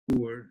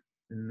record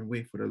and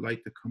wait for the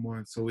light to come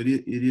on. So it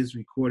is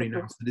recording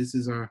now. So this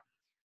is our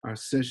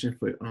session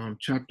for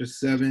chapter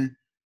 7,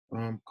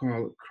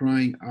 called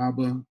Crying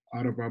ABBA,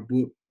 out of our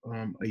book,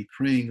 A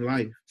Praying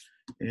Life.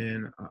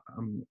 And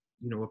I'm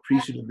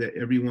appreciative that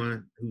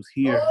everyone who's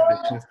here had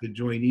a chance to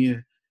join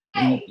in.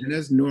 And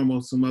as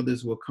normal, some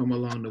others will come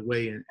along the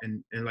way.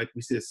 And like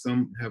we said,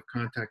 some have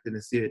contacted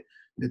and said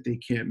that they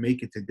can't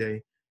make it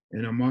today.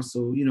 And I'm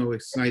also,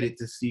 excited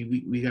to see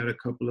we got a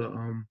couple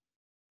of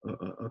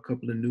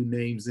new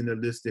names in the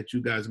list that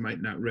you guys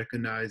might not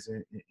recognize,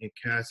 and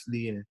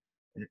Cassidy and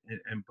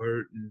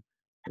Bert, and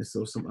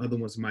so some other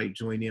ones might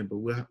join in. But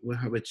we'll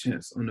have a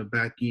chance on the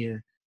back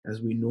end,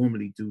 as we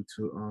normally do,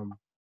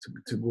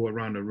 to go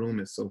around the room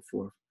and so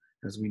forth,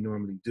 as we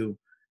normally do.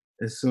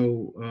 And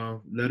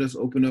so let us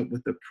open up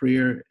with a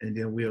prayer, and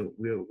then we'll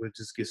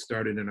just get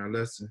started in our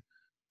lesson.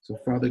 So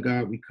Father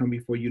God, we come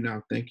before you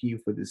now, thanking you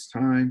for this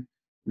time.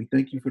 We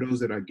thank you for those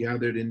that are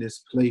gathered in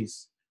this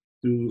place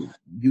through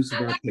use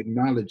of our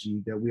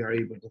technology, that we are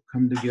able to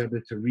come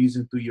together to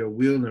reason through your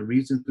will and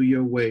reason through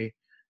your way,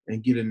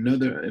 and get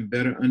another and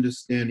better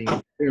understanding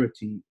and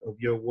clarity of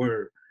your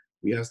word.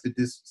 We ask that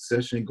this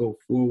session go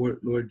forward,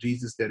 Lord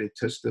Jesus, that it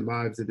touch the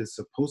lives that it's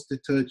supposed to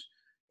touch,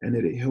 and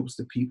that it helps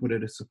the people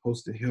that it's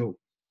supposed to help.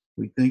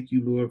 We thank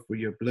you, Lord, for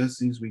your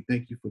blessings. We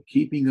thank you for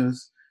keeping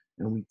us.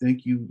 And we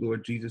thank you,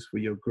 Lord Jesus, for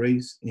your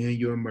grace and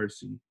your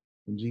mercy.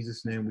 In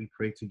Jesus' name we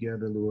pray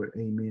together, Lord.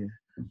 Amen.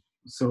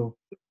 So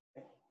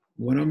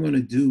what I'm going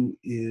to do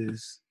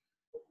is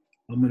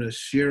I'm going to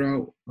share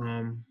out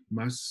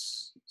my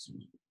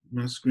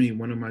screen,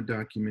 one of my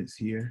documents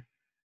here.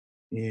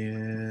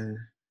 And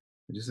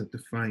I just have to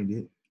find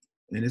it.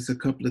 And it's a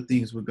couple of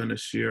things we're going to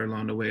share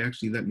along the way.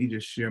 Actually, let me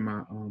just share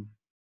my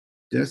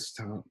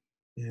desktop,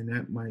 and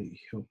that might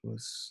help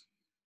us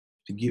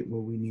to get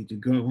where we need to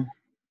go.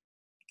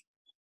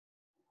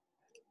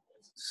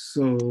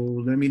 So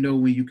let me know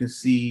when you can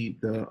see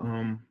the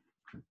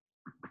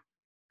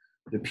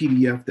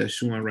PDF that's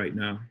showing right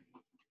now.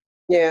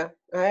 Yeah,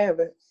 I have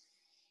it.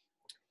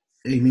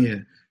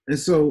 Amen. And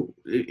so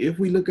if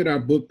we look at our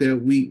book that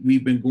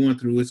we've been going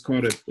through, it's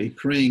called A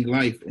Praying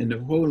Life. And the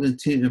whole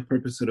intent and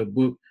purpose of the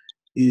book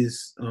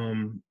is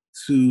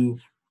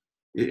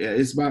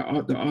it's by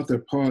the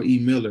author Paul E.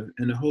 Miller.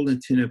 And the whole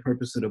intent and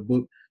purpose of the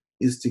book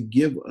is to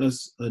give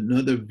us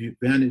another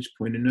vantage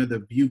point, another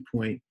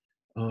viewpoint,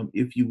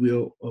 if you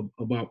will,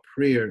 about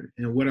prayer.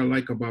 And what I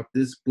like about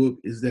this book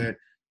is that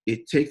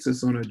it takes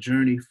us on a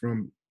journey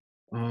from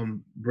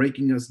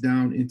breaking us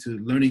down into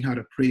learning how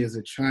to pray as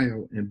a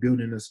child and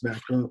building us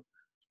back up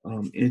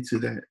into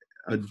that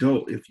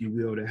adult, if you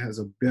will, that has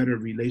a better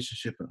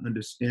relationship and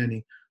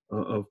understanding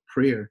of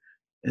prayer.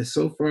 And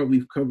so far,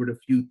 we've covered a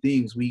few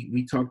things.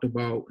 We talked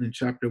about in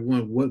chapter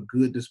 1, what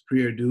good does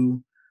prayer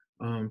do?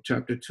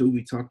 Chapter 2,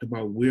 we talked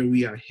about where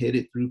we are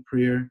headed through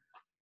prayer.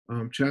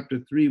 Chapter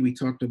 3, we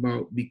talked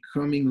about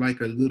becoming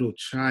like a little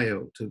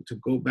child, to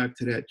go back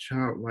to that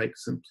childlike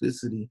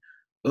simplicity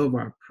of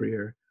our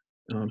prayer.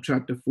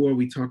 Chapter 4,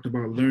 we talked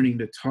about learning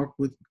to talk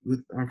with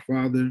our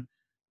Father.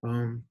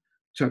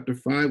 Chapter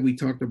 5, we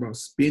talked about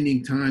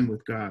spending time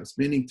with God,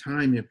 spending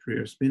time in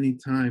prayer, spending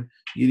time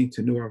getting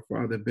to know our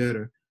Father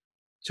better.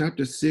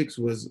 Chapter 6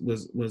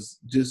 was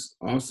just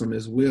awesome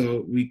as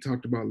well. We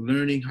talked about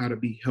learning how to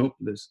be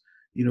helpless,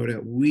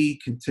 that we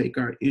can take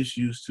our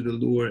issues to the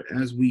Lord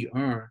as we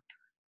are,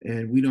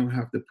 and we don't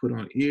have to put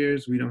on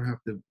airs. We don't have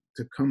to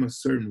come a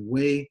certain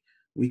way.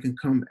 We can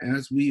come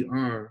as we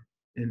are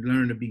and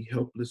learn to be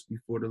helpless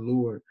before the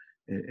Lord.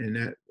 And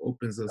that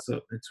opens us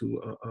up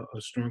into a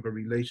stronger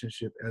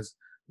relationship as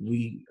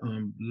we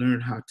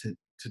learn how to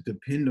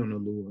depend on the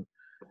Lord.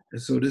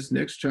 And so this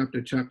next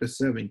chapter, chapter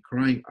 7,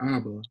 Crying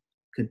ABBA,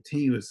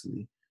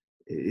 continuously,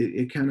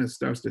 it kind of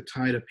starts to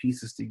tie the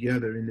pieces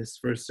together in this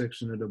first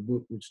section of the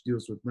book, which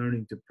deals with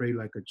learning to pray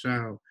like a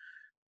child.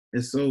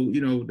 And so,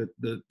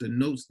 the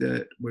notes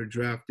that were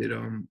drafted,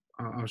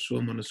 I'll show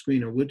them on the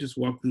screen, and we'll just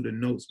walk through the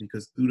notes,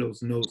 because through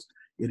those notes,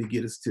 it'll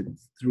get us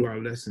through our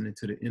lesson and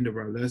to the end of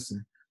our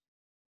lesson.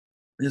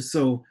 And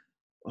so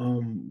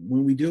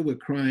when we deal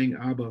with Crying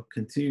ABBA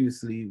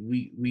continuously,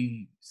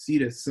 we see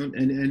that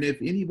and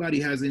if anybody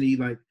has any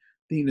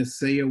thing to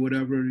say or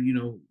whatever,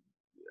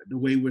 the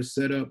way we're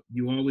set up,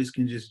 you always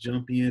can just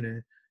jump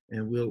in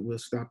and we'll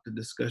stop the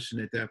discussion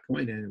at that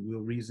point, and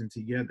we'll reason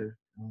together.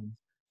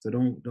 So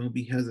don't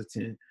be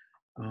hesitant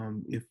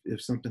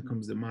if something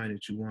comes to mind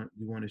that you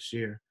want to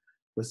share.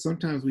 But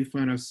sometimes we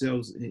find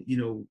ourselves,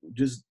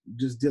 just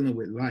dealing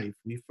with life.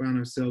 We find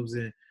ourselves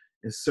in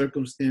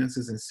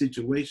circumstances and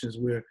situations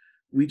where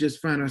we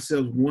just find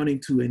ourselves wanting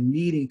to and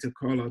needing to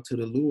call out to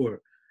the Lord.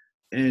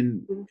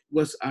 And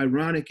what's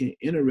ironic and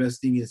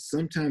interesting is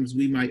sometimes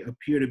we might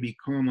appear to be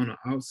calm on the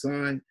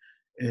outside,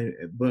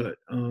 but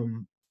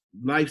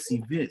life's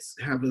events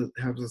have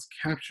us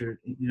captured,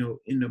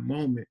 in the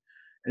moment.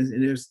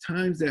 And there's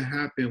times that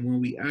happen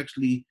when we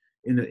actually,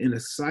 in a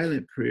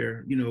silent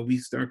prayer, we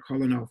start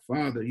calling out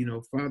Father,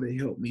 Father,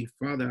 help me.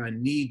 Father, I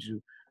need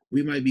you.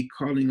 We might be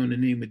calling on the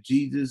name of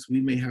Jesus. We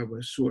may have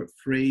a short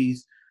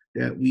phrase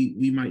that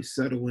we might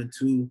settle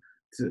into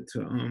to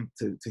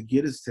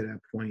get us to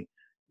that point.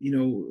 You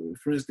know,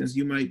 for instance,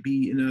 you might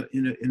be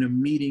in a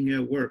meeting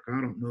at work. I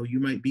don't know. You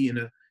might be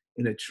in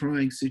a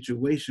trying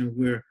situation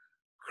where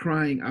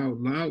crying out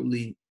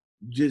loudly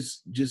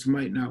just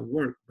might not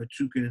work, but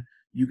you can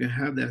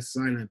have that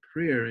silent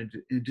prayer and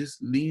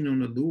just lean on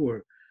the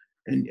Lord.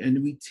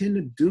 And we tend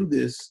to do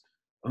this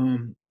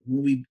when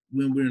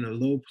we're in a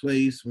low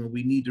place, when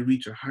we need to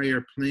reach a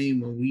higher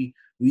plane, when we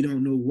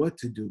don't know what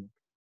to do.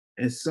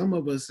 And some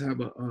of us have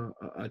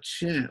a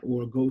chant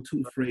or a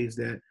go-to phrase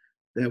that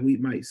we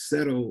might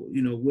settle,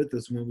 with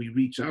us when we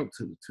reach out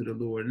to the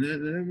Lord.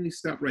 And let me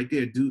stop right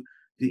there. Do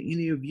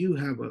any of you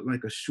have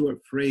like a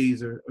short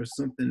phrase or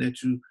something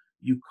that you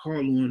call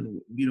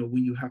on,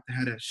 when you have to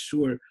have that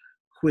short,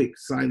 quick,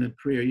 silent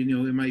prayer?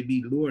 It might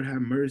be, Lord,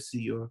 have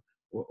mercy, or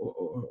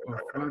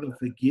Father,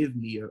 forgive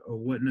me, or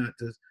whatnot.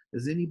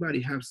 Does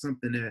anybody have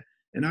something that,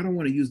 and I don't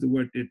want to use the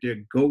word that their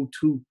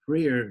go-to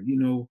prayer,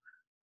 in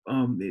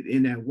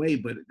that way,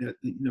 but that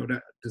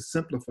to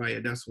simplify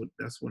it, that's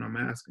what I'm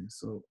asking.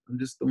 So I'm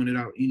just throwing it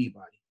out.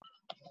 Anybody?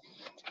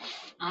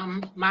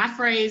 My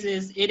phrase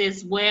is, "It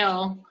is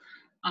well."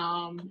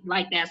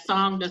 Like that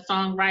song, the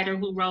songwriter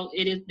who wrote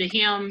it, is the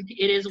hymn,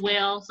 "It is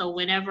well." So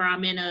whenever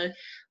I'm in a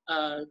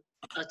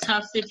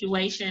tough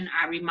situation,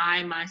 I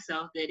remind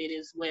myself that it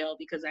is well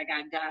because I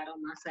got God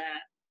on my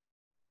side.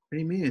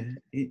 Amen.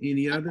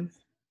 Any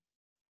others?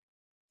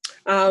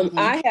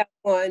 I have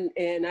one,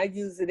 and I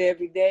use it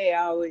every day.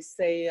 I always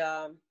say,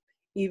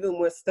 even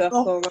when stuff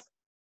goes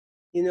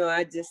wrong,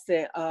 I just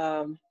say,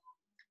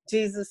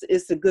 Jesus,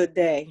 it's a good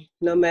day.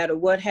 No matter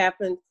what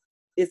happens,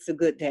 it's a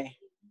good day.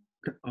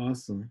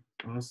 Awesome.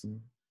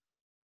 And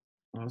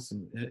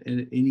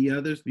any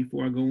others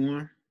before I go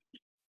on?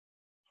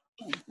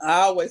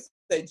 I always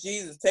say,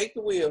 Jesus, take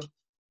the wheel.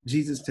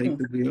 Jesus, take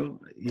the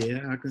wheel.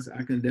 Yeah, I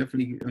can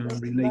definitely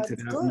relate to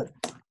that one.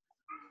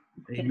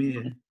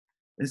 Amen.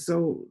 And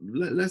so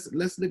let's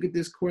look at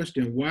this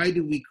question. Why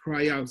do we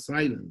cry out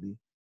silently?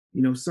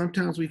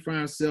 Sometimes we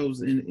find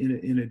ourselves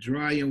in a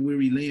dry and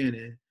weary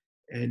land,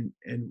 and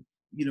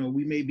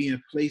we may be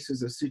in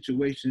places or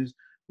situations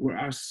where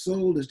our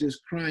soul is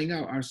just crying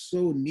out. Our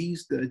soul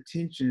needs the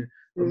attention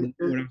of the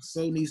Lord. Our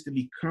soul needs to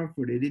be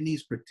comforted. It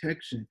needs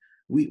protection.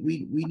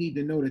 We need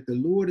to know that the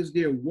Lord is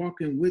there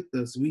walking with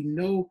us. We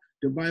know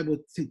the Bible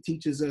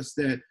teaches us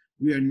that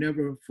we are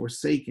never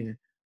forsaken.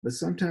 But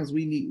sometimes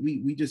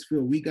we just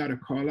feel we got to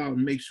call out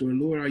and make sure,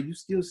 Lord, are you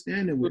still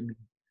standing with me?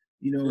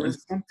 And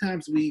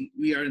sometimes we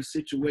are in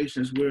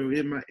situations where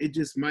it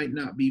just might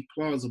not be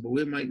plausible.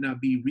 It might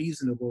not be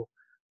reasonable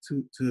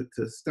to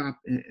stop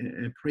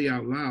and pray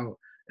out loud.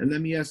 And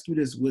let me ask you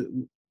this: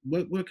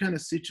 what kind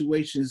of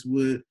situations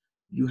would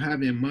you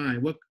have in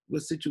mind? What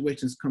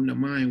situations come to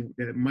mind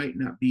that might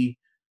not be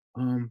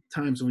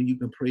times when you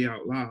can pray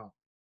out loud?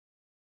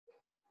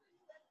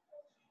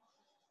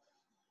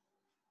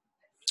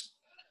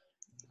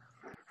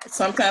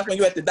 Sometimes when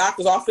you're at the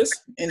doctor's office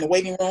in the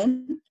waiting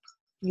room.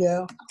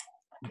 Yeah.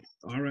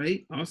 All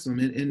right, awesome.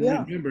 And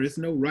remember, it's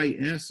no right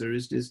answer.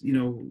 It's just,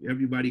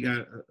 everybody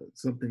got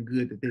something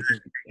good that they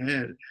can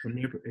add from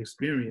their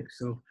experience.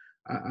 So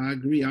I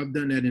agree. I've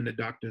done that in the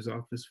doctor's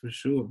office for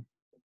sure.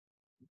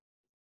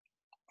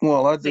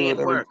 Well, I do it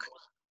at work.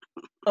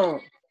 I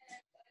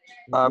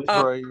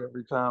pray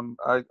every time.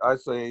 I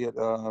say it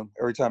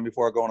every time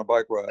before I go on a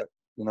bike ride,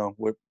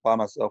 by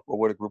myself or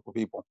with a group of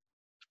people.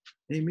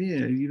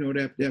 Amen.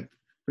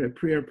 That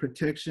prayer of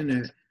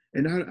protection,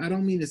 and I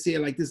don't mean to say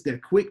it like this,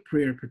 that quick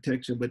prayer of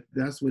protection, but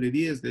that's what it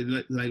is.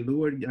 That like,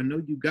 Lord, I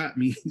know you got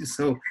me,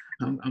 so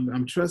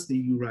I'm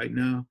trusting you right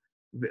now.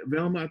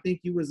 Velma, I think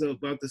you was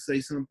about to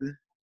say something.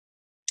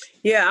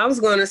 Yeah, I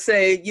was going to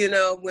say,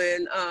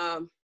 when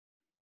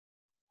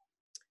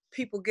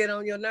people get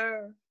on your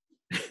nerve.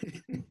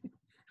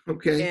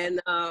 Okay. And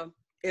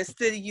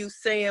instead of you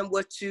saying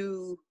what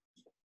you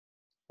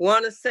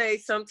want to say,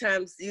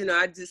 sometimes,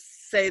 I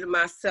just say to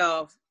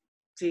myself,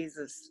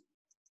 Jesus,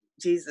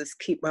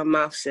 keep my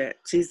mouth shut.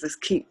 Jesus,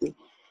 keep me.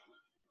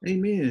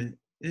 Amen.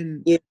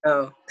 And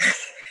I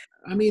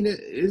mean,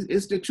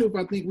 it's the truth.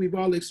 I think we've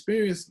all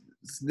experienced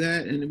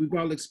that, and we've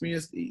all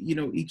experienced,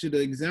 each of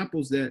the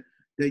examples that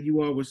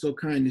you all were so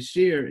kind to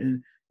share.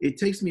 And it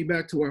takes me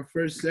back to our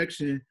first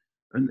section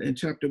in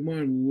chapter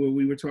 1, where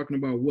we were talking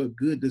about what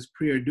good does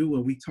prayer do,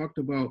 and we talked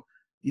about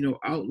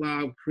out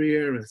loud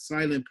prayer and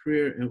silent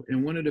prayer.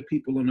 And one of the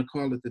people on the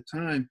call at the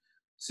time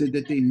said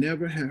that they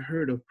never had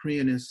heard of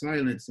praying in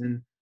silence,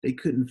 and they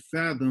couldn't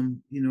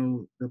fathom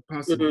the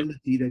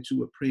possibility that you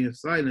would pray in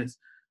silence.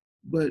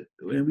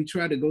 And we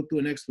try to go through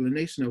an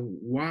explanation of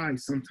why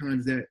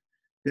sometimes that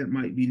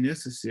might be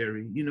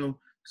necessary.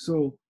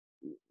 So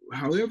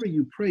however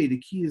you pray, the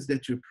key is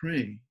that you're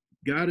praying.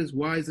 God is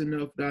wise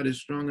enough, God is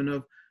strong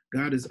enough,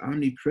 God is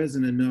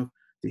omnipresent enough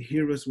to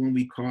hear us when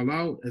we call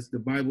out, as the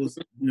Bible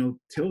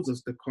tells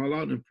us to call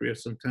out in prayer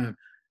sometime.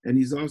 And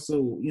he's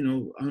also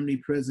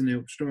omnipresent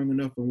and strong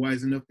enough and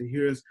wise enough to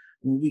hear us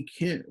when we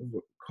can't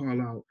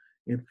call out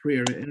in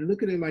prayer. And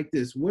look at it like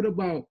this: what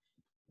about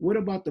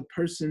the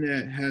person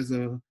that has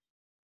a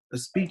a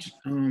speech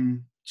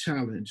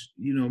challenge.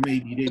 You know,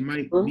 maybe they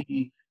might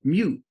be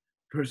mute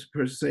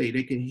per se.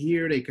 They can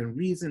hear, they can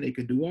reason, they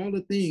can do all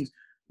the things,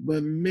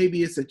 but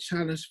maybe it's a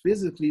challenge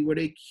physically where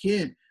they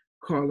can't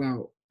call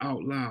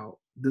out loud.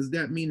 Does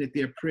that mean that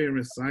their prayer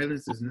in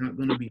silence is not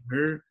going to be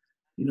heard?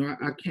 You know,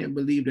 I can't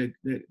believe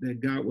that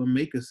God will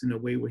make us in a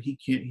way where he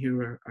can't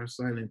hear our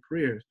silent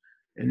prayers.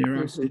 And there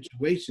are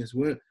situations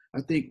where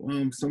I think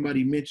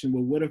somebody mentioned,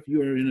 well, what if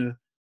you're in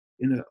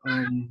a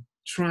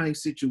trying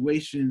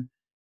situation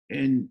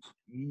and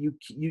you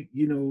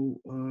know,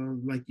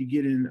 like you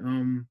get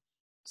in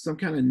some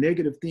kind of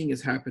negative thing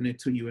is happening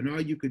to you, and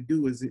all you could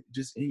do is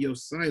just in your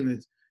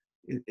silence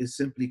is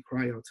simply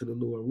cry out to the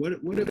Lord.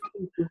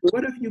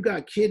 What if you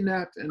got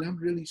kidnapped, and I'm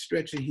really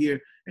stretching here,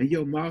 and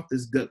your mouth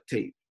is duct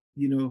tape,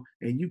 you know,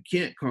 and you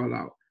can't call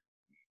out?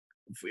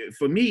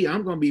 For me,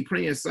 I'm going to be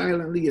praying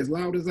silently as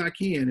loud as I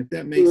can, if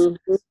that makes sense,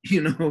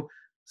 you know.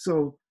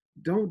 So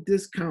don't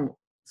discount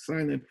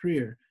silent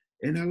prayer.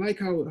 And I like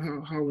how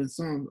in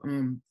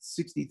Psalm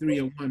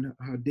 63:1,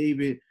 how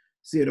David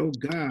said, "Oh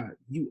God,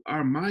 you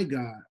are my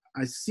God.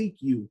 I seek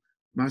you.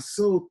 My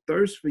soul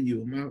thirsts for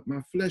you.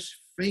 My flesh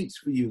faints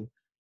for you,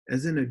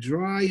 as in a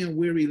dry and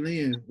weary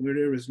land where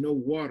there is no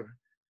water."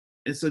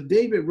 And so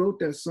David wrote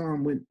that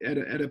psalm when at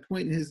a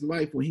point in his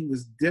life when he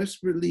was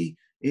desperately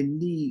in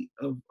need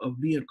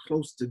of being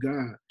close to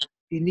God.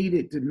 He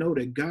needed to know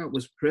that God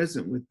was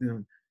present with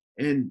him.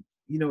 And,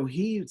 you know,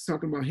 he's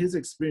talking about his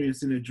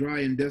experience in a dry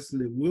and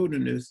desolate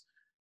wilderness,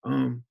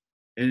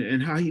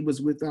 and how he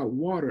was without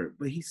water,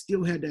 but he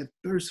still had that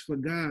thirst for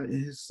God in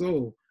his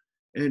soul.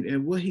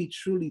 And what he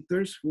truly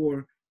thirsts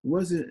for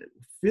wasn't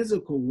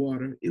physical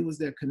water, it was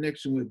that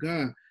connection with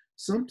God.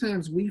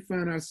 Sometimes we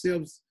find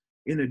ourselves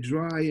in a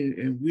dry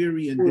and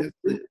weary and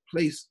desolate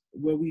place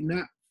where we're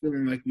not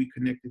feeling like we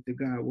connected to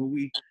God,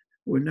 where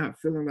we're not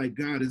feeling like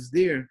God is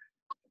there.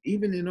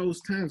 Even in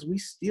those times, we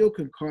still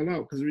can call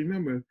out, because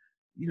remember,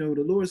 you know,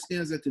 the Lord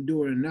stands at the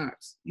door and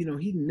knocks. You know,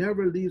 he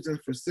never leaves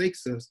and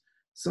forsakes us.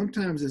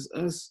 Sometimes it's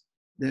us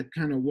that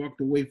kind of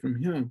walked away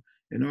from him,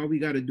 and all we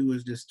got to do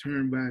is just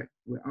turn back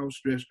with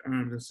outstretched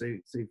arms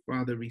and say,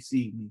 Father,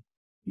 receive me.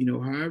 You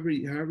know, however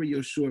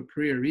your short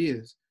prayer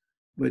is.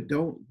 But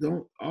don't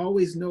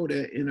always know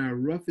that in our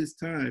roughest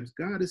times,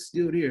 God is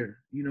still there.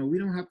 You know, we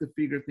don't have to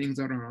figure things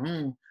out on our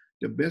own.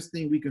 The best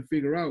thing we can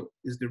figure out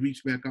is to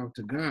reach back out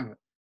to God.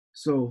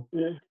 So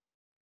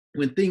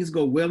when things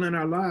go well in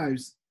our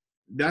lives,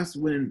 that's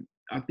when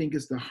I think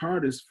it's the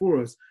hardest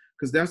for us,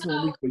 because that's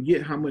when we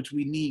forget how much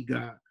we need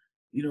God.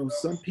 You know,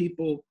 some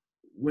people,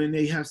 when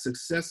they have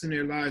success in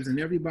their lives, and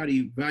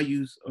everybody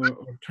values or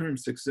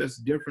terms success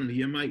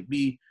differently. It might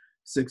be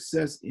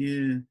success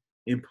in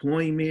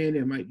employment,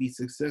 it might be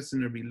success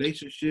in a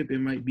relationship, it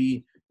might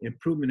be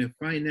improvement in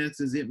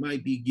finances, it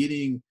might be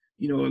getting,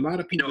 you know, a lot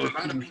of people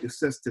are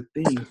success to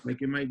things,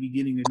 like it might be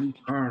getting a new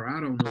car, I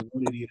don't know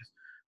what it is.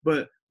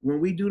 But when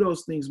we do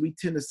those things, we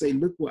tend to say,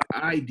 look what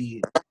I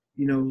did,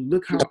 you know,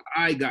 look how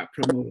I got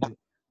promoted,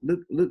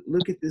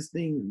 look at this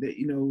thing that,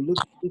 you know, look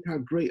how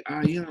great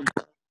I am.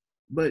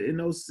 But in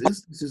those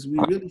instances, we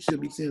really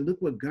should be saying,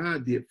 look what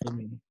God did for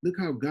me. Look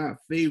how God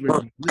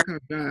favored me. Look how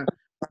God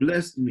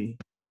blessed me.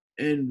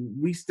 And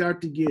we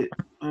start to get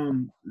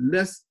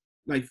less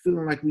like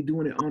feeling like we're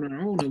doing it on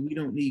our own and we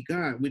don't need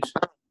God, which,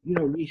 you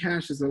know,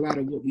 rehashes a lot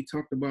of what we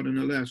talked about in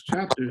the last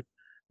chapter.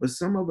 But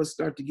some of us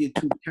start to get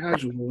too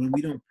casual and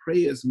we don't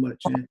pray as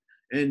much.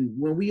 And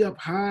when we up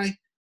high,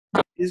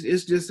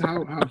 it's just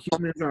how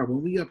humans are.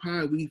 When we up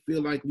high, we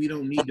feel like we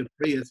don't need to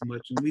pray as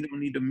much and we don't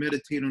need to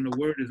meditate on the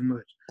word as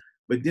much.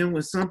 But then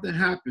when something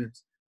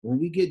happens, when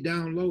we get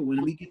down low,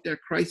 when we get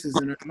that crisis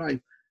in our life,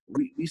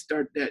 we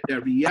start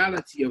that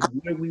reality of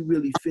where we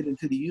really fit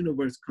into the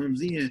universe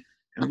comes in,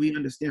 and we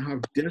understand how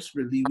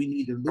desperately we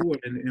need the Lord.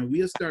 And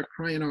we'll start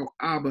crying out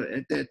Abba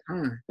at that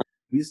time.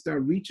 We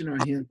start reaching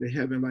our hands to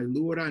heaven like,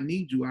 Lord, I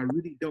need you. I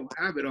really don't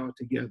have it all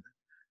together.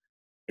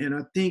 And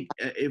I think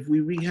if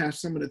we rehash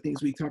some of the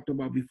things we talked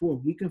about before,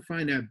 we can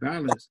find that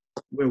balance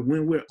where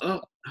when we're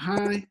up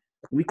high,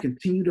 we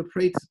continue to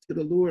pray to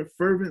the Lord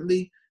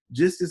fervently,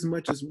 just as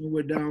much as when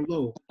we're down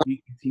low,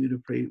 we continue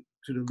to pray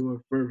to the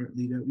Lord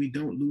fervently, that we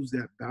don't lose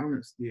that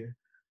balance there.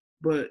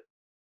 But,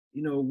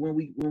 you know, when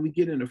we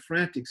get in a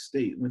frantic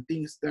state, when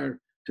things start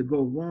to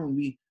go wrong,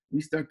 we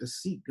start to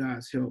seek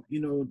God's help. You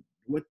know,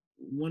 what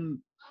one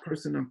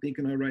person I'm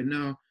thinking of right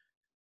now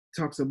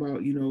talks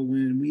about, you know,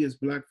 when we as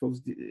Black folks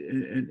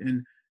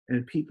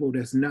and people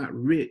that's not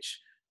rich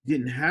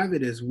didn't have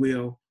it as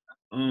well.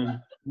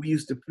 We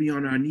used to be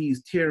on our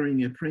knees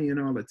tearing and praying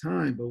all the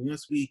time, but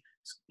once we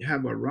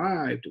have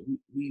arrived,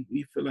 we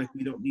feel like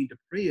we don't need to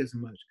pray as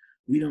much.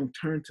 We don't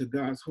turn to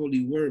God's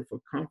holy word for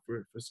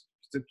comfort, for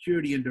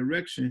security and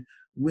direction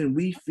when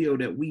we feel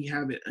that we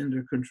have it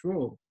under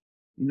control,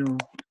 you know.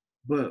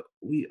 But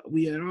we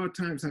at all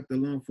times have to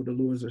long for the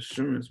Lord's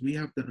assurance. We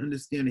have to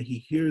understand that he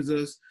hears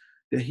us,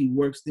 that he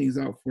works things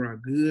out for our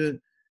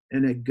good,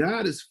 and that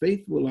God is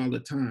faithful all the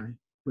time.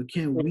 But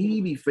can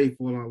we be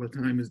faithful all the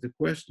time is the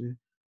question.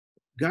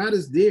 God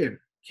is there.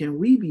 Can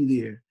we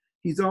be there?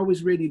 He's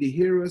always ready to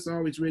hear us,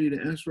 always ready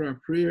to answer our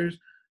prayers,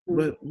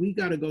 but we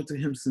got to go to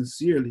him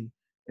sincerely.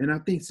 And I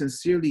think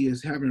sincerely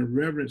is having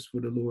reverence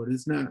for the Lord.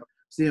 It's not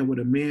saying with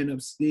a man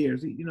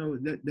upstairs, you know,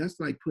 that's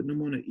like putting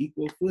him on an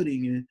equal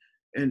footing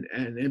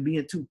and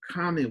being too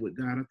common with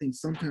God. I think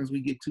sometimes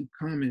we get too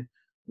common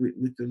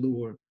with the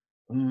Lord.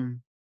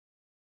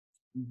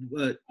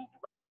 But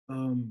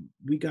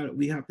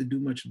we have to do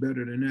much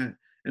better than that.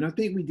 And I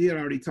think we did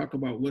already talk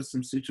about what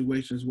some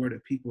situations were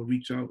that people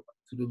reach out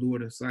to the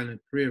Lord in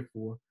silent prayer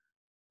for.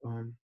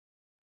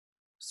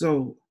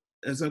 So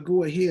as I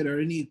go ahead, are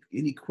any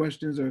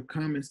questions or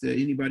comments that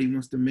anybody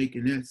wants to make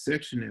in that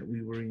section that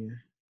we were in?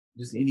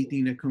 Just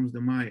anything that comes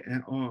to mind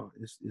at all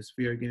is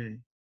fair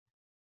game.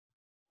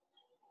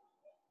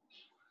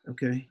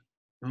 Okay.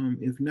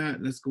 If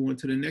not, let's go on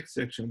to the next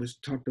section, which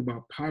talked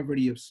about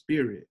poverty of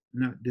spirit,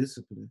 not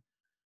discipline.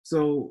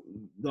 So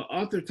the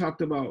author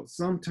talked about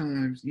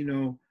sometimes, you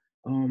know,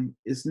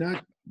 it's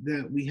not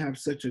that we have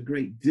such a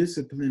great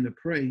discipline to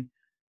pray,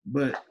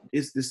 but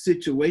it's the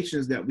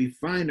situations that we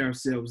find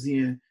ourselves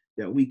in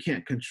that we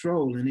can't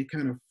control, and it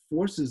kind of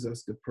forces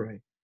us to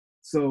pray.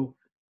 So,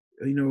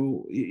 you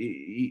know,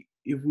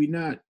 if we're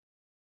not,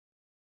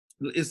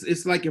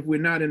 it's like if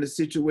we're not in a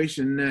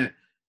situation that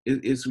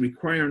it's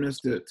requiring us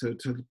to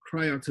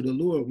cry out to the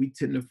Lord, we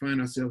tend to find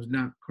ourselves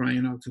not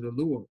crying out to the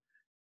Lord.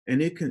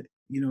 And it can,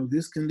 you know,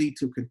 this can lead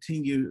to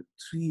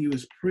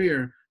continuous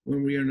prayer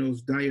when we're in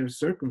those dire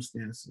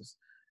circumstances.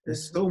 And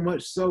so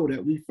much so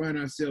that we find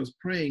ourselves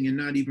praying and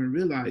not even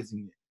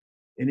realizing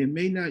it. And it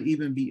may not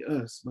even be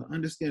us, but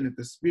understand that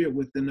the spirit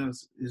within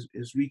us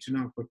is reaching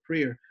out for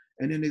prayer.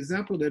 And an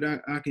example that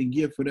I can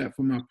give for that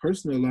from my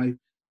personal life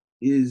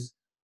is,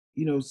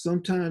 you know,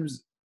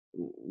 sometimes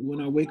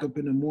when I wake up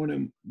in the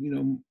morning, you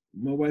know,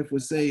 my wife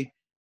would say,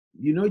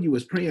 you know, you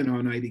was praying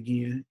all night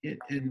again.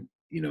 And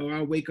you know,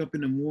 I wake up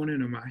in the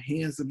morning and my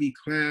hands will be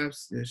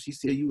clasped. And she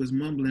said, you was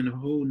mumbling the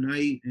whole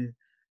night.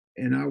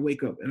 And I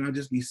wake up and I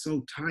just be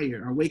so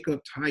tired. I wake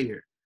up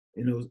tired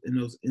in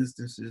those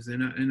instances.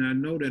 And I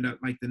know that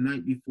like the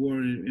night before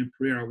in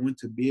prayer, I went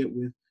to bed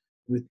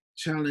with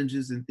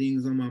challenges and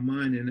things on my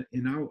mind.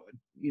 And I,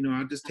 you know,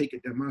 I just take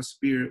it that my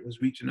spirit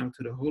was reaching out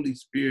to the Holy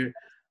Spirit,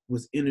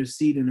 was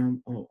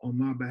interceding on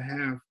my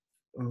behalf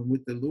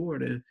with the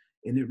Lord. And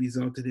it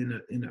resulted in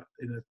a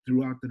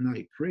throughout the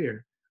night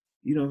prayer.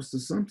 You know, so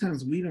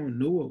sometimes we don't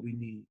know what we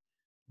need.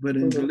 But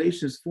in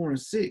Galatians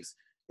 4:6,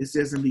 it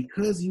says, and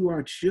because you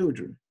are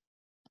children,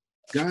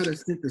 God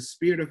has sent the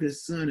spirit of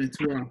his son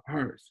into our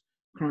hearts,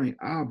 crying,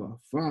 Abba,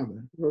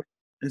 Father.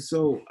 And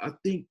so I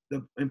think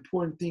the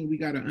important thing we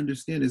got to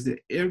understand is that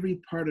every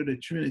part of the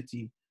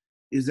Trinity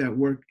is at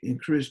work in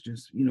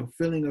Christians, you know,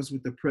 filling us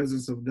with the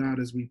presence of God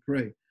as we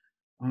pray.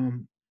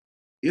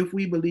 If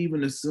we believe in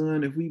the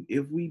Son, if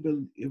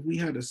we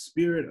had the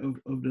spirit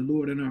of the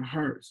Lord in our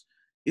hearts,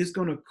 it's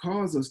going to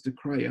cause us to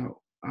cry out,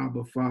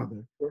 Abba,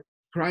 Father.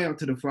 Cry out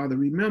to the Father.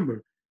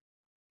 Remember,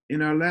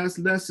 in our last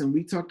lesson,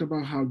 we talked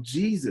about how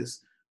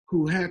Jesus,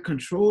 who had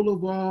control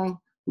of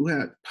all, who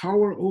had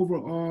power over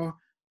all,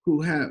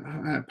 who had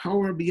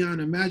power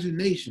beyond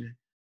imagination,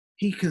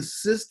 he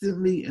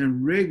consistently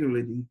and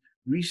regularly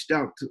reached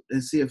out to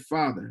and said,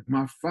 Father,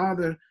 my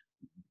Father,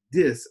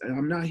 this,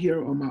 I'm not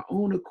here on my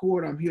own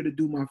accord. I'm here to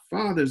do my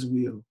Father's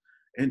will.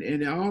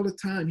 And all the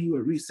time he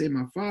would say,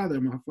 my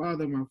Father, my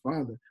Father, my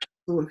Father.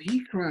 So if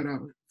he cried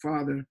out,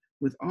 Father,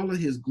 with all of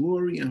his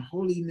glory and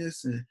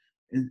holiness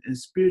and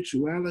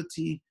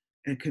spirituality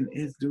and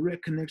his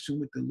direct connection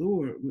with the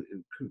Lord,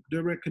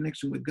 direct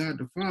connection with God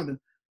the Father,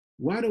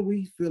 why do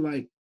we feel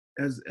like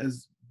as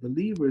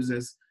believers,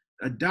 as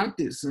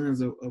adopted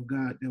sons of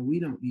God, that we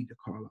don't need to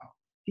call out?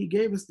 He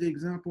gave us the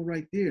example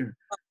right there.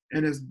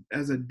 And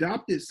as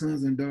adopted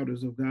sons and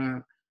daughters of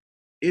God,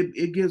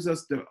 it gives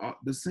us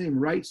the same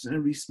rights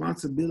and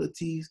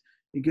responsibilities.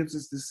 It gives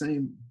us the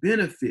same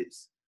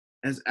benefits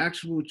as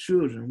actual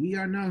children. We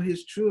are now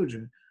his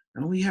children.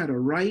 And we had a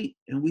right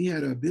and we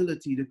had an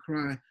ability to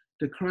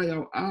cry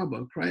out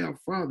Abba, cry out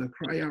Father,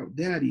 cry out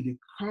Daddy, to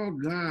call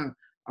God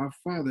our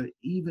Father,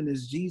 even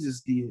as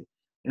Jesus did.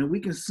 And we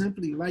can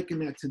simply liken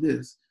that to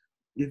this.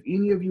 If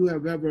any of you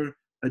have ever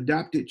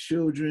adopted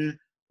children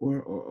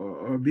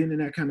or been in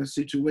that kind of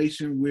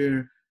situation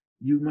where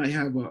you might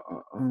have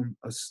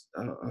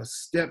a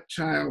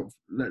stepchild,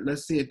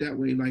 let's say it that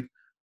way, like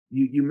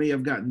you may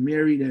have gotten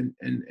married and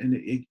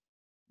it,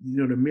 you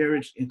know, the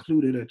marriage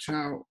included a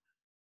child.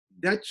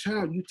 That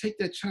child, you take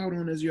that child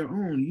on as your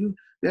own.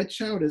 That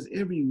child has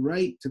every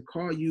right to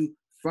call you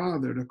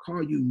father, to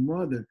call you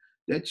mother.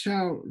 That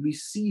child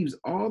receives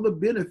all the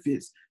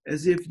benefits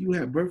as if you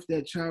had birthed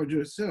that child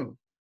yourself.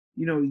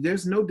 You know,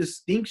 there's no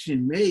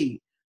distinction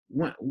made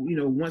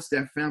once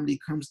that family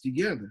comes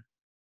together.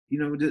 You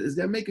know, is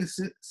that making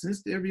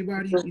sense to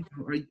everybody? You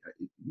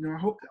know, I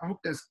hope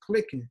that's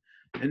clicking.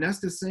 And that's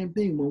the same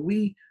thing when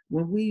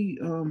we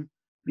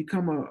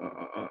become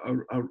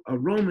a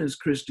Romans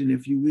Christian,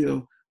 if you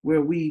will,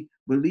 where we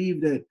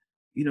believe that,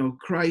 you know,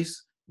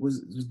 Christ was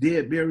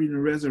dead, buried,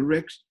 and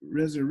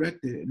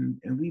resurrected,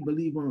 and we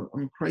believe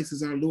on Christ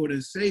as our Lord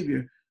and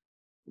Savior.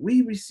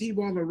 we receive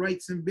all the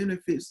rights and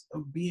benefits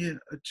of being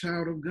a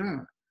child of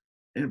God.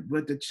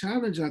 But the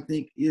challenge, I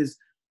think, is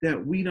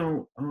that we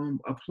don't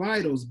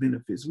apply those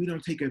benefits. We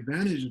don't take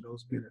advantage of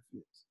those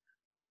benefits.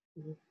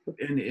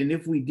 And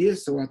if we did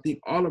so, I think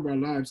all of our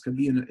lives could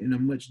be in a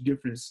much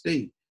different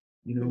state.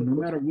 You know,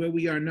 no matter where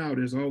we are now,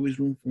 there's always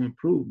room for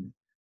improvement.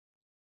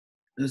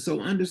 And so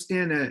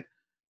understand that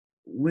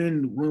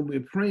when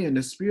we're praying,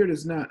 the Spirit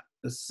is not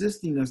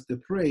assisting us to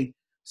pray.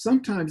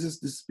 Sometimes it's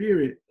the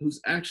Spirit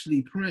who's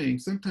actually praying.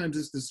 Sometimes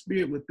it's the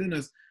Spirit within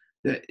us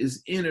that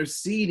is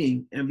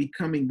interceding and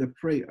becoming the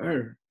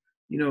prayer.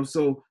 You know,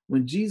 so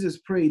when Jesus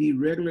prayed, he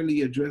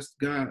regularly addressed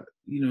God.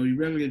 You know, he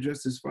regularly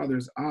addressed his Father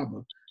as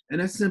Abba.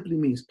 And that simply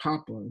means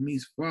Papa. It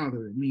means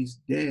Father. It means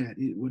Dad.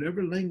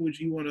 Whatever language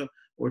you want to,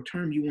 or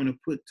term you want to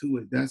put to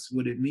it, that's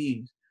what it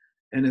means.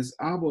 And as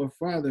Abba or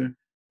Father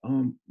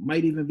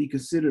might even be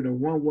considered a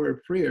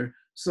one-word prayer.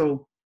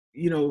 So,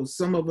 you know,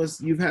 some of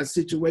us, you've had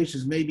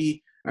situations.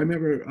 Maybe I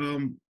remember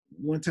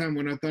one time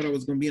when I thought I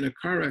was going to be in a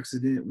car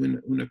accident,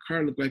 when a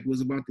car looked like it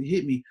was about to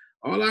hit me.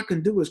 All I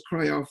can do is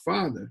cry out,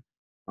 Father.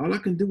 All I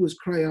can do is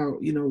cry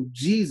out, you know,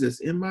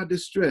 Jesus, in my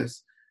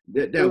distress.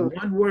 That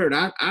one word,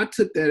 I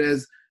took that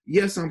as,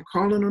 yes, I'm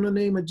calling on the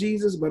name of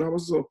Jesus, but I'm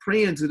also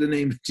praying to the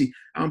name of Jesus.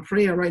 I'm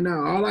praying right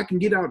now. All I can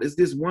get out is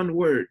this one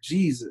word,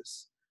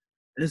 Jesus.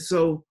 And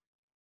so,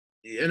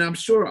 and I'm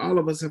sure all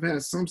of us have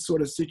had some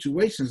sort of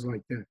situations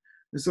like that.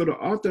 And so the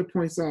author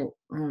points out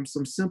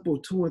some simple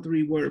 2 and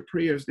 3 word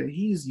prayers that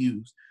he's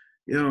used.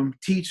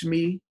 Teach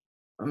me,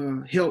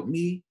 help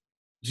me,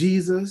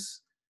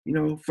 Jesus, you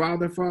know,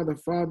 Father, Father,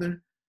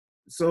 Father.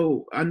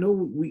 So I know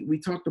we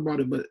talked about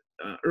it, but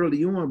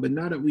early on, but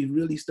now that we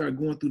really start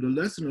going through the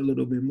lesson a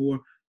little bit more,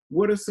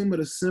 what are some of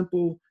the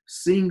simple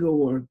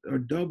single or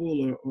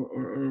double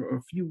or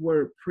a few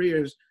word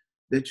prayers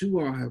that you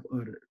all have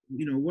uttered?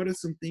 You know, what are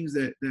some things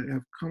that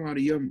have come out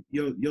of your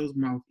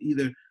mouth,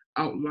 either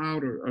out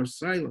loud or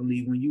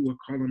silently, when you were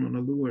calling on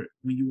the Lord,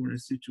 when you were in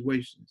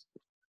situations?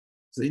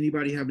 So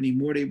anybody have any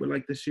more they would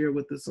like to share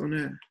with us on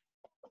that?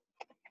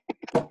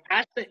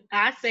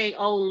 I say,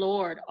 oh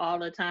Lord, all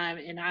the time,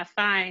 and I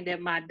find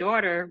that my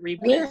daughter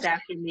repeats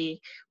after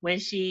me when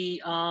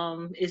she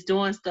is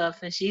doing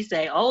stuff, and she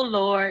say, oh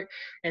Lord.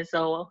 And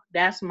so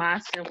that's my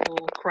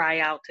simple cry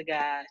out to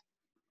God.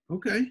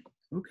 Okay.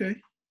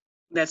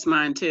 That's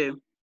mine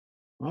too.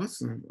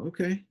 Awesome.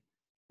 Okay.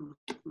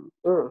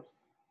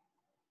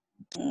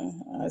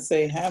 I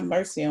say, have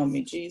mercy on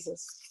me,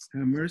 Jesus.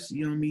 Have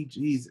mercy on me,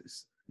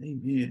 Jesus.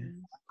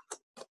 Amen.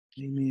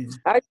 Amen.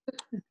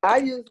 I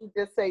usually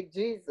just say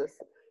Jesus.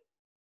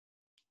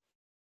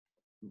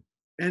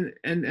 And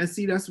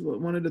see, that's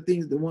one of the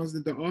things, the ones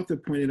that the author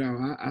pointed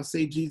out. I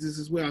say Jesus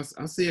as well.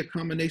 I say a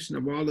combination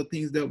of all the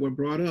things that were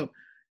brought up.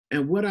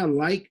 And what I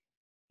like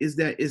is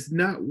that it's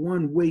not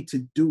one way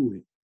to do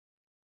it.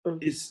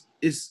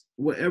 It's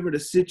whatever the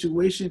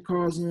situation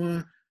calls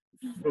on,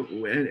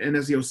 and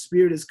as your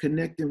spirit is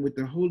connecting with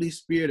the Holy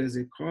Spirit, as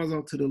it calls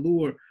out to the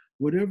Lord,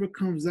 whatever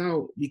comes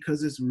out,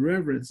 because it's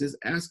reverence, it's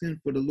asking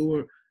the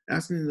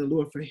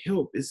Lord for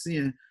help. It's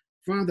saying,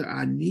 Father,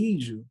 I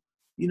need you.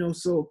 You know,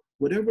 so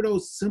whatever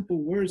those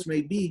simple words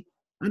may be,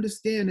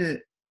 understand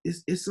that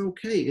it's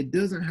okay. It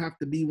doesn't have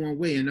to be one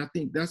way. And I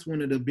think that's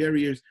one of the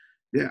barriers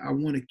that I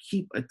want to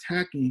keep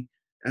attacking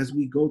as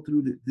we go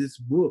through this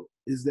book,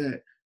 is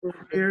that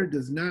prayer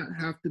does not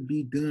have to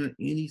be done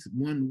any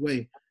one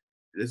way.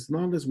 As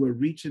long as we're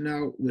reaching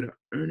out with an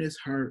earnest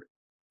heart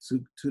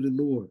to the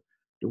Lord.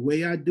 The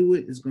way I do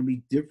it is going to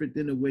be different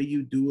than the way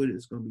you do it.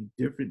 It's going to be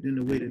different than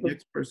the way the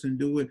next person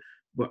do it.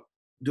 But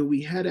do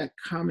we have that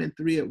common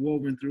thread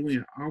woven through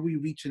in? Are we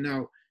reaching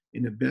out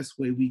in the best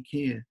way we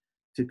can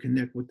to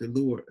connect with the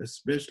Lord,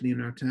 especially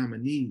in our time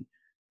of need?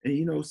 And,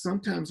 you know,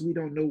 sometimes we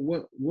don't know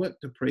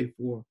what to pray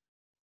for.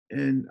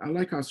 And I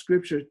like how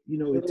scripture, you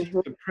know, it takes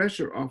the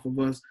pressure off of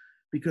us,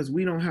 because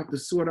we don't have to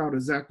sort out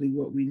exactly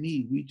what we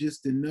need. We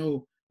just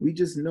know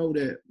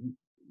that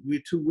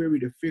we're too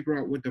weary to figure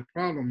out what the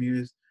problem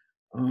is.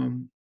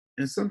 And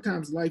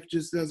sometimes life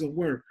just doesn't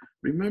work.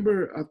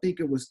 Remember, I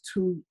think it was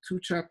two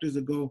chapters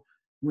ago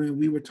when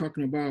we were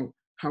talking about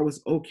how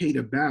it's okay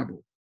to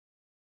babble.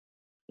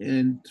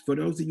 And for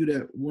those of you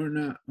that were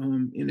not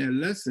in that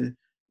lesson,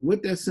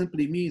 what that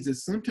simply means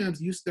is sometimes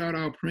you start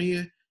out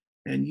praying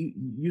and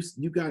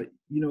you got,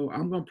 you know,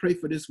 I'm going to pray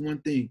for this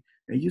one thing.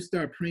 And you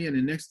start praying,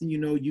 and next thing you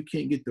know, you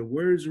can't get the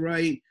words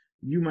right.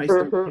 You might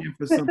start praying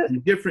for something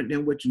different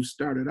than what you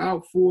started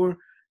out for.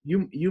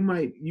 You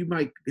might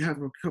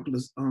have a couple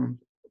of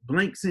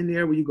blanks in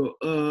there where you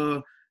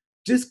go,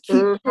 just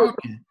keep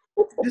talking.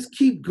 Just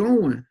keep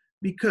going,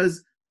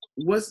 because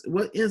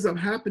what ends up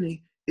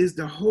happening is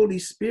the Holy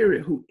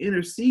Spirit, who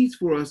intercedes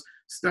for us,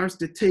 starts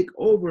to take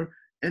over,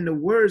 and the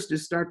words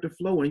just start to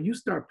flow, and you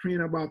start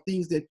praying about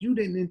things that you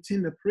didn't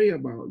intend to pray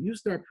about. You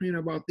start praying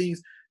about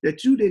things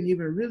that you didn't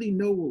even really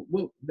know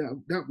what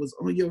that was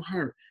on your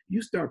heart.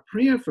 You start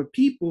praying for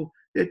people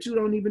that you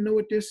don't even know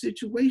what their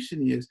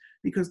situation is,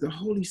 because the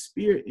Holy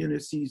Spirit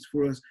intercedes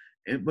for us.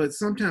 But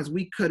sometimes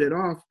we cut it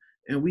off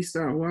and we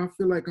start, well, I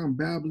feel like I'm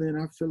babbling.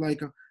 I feel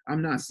like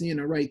I'm not seeing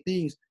the right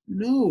things.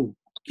 No,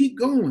 keep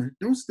going.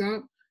 Don't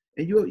stop.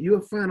 And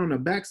you'll find on the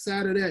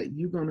backside of that,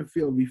 you're going to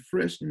feel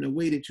refreshed in a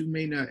way that you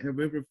may not have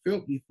ever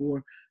felt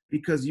before,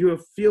 because you'll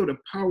feel the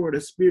power of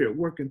the Spirit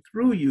working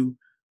through you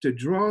to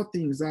draw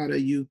things out of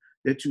you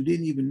that you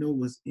didn't even know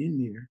was in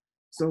there.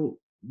 So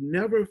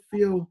never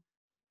feel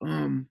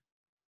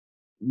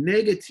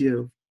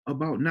negative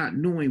about not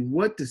knowing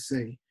what to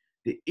say.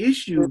 The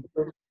issue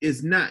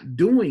is not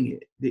doing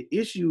it. The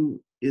issue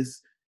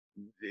is,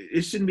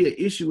 it shouldn't be an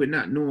issue with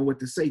not knowing what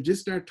to say.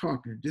 Just start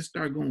talking. Just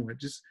start going.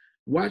 Just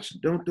watch.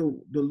 Don't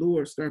the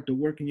Lord start to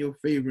work in your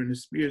favor, and the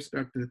Spirit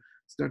start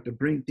to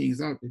bring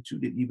things out that you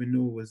didn't even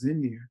know was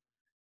in there.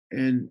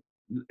 And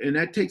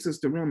that takes us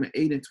to Romans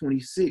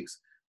 8:26,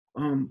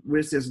 where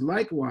it says,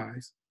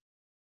 likewise,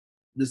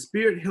 the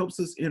Spirit helps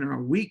us in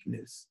our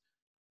weakness,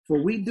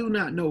 for we do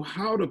not know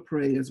how to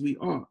pray as we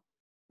ought,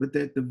 but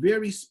that the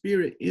very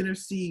Spirit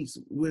intercedes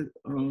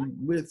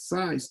with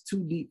sighs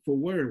too deep for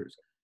words.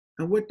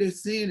 And what they're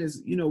saying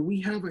is,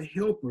 we have a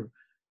helper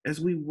as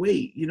we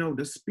wait.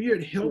 The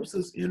Spirit helps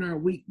us in our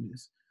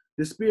weakness.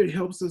 The Spirit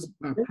helps us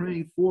by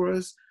praying for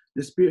us.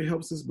 The Spirit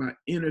helps us by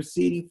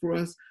interceding for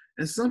us.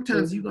 And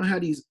sometimes you're gonna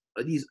have these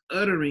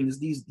utterings,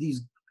 these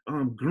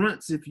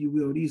grunts, if you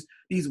will,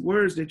 these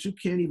words that you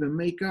can't even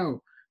make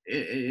out.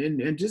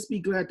 And just be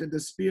glad that the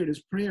Spirit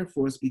is praying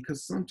for us,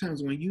 because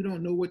sometimes when you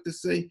don't know what to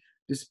say,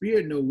 the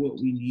Spirit knows what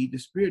we need. The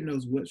Spirit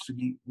knows what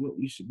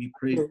we should be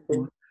praying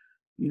for.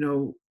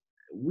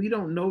 We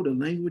don't know the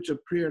language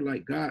of prayer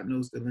like God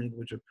knows the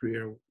language of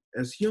prayer.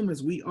 As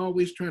humans, we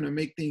always trying to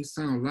make things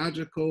sound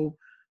logical.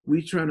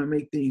 We trying to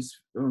make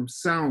things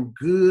sound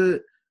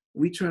good.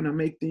 We trying to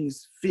make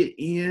things fit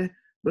in.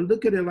 But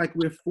look at it like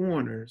we're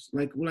foreigners.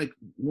 Like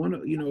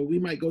we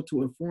might go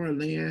to a foreign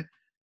land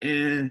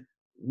and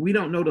we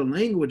don't know the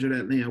language of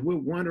that land. We're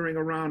wandering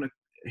around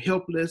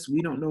helpless.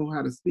 We don't know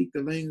how to speak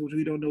the language.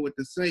 We don't know what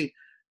to say.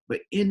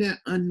 But in that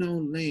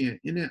unknown land,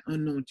 in that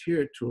unknown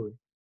territory,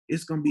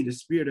 it's going to be the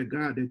Spirit of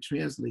God that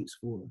translates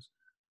for us.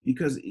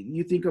 Because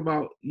you think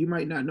about, you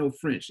might not know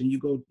French, and you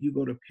go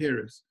to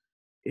Paris,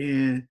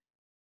 and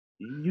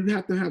you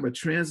have to have a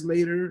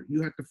translator.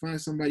 You have to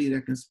find somebody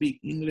that can speak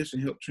English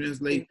and help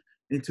translate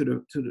into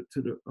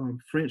the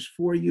French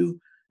for you,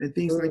 and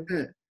things like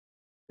that.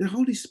 The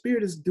Holy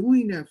Spirit is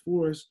doing that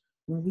for us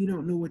when we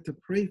don't know what to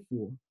pray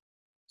for.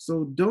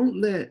 So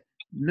don't let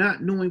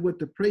not knowing what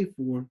to pray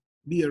for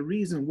be a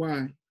reason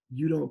why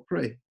you don't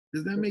pray.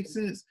 Does that make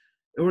sense?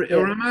 Or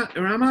am I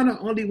the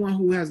only one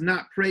who has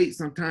not prayed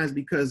sometimes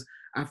because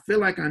I feel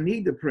like I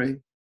need to pray,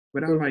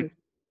 but I'm like,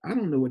 I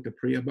don't know what to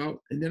pray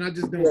about, and then I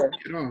just don't pray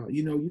at all.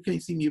 You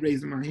can't see me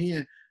raising my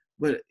hand,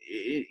 but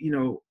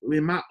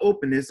in my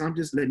openness, I'm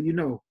just letting you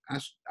know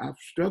I've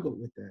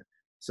struggled with that.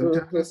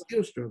 Sometimes I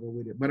still struggle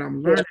with it, but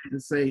I'm learning to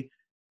say,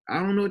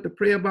 I don't know what to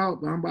pray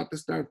about, but I'm about to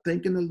start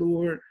thanking the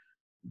Lord,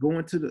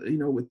 going to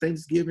the, with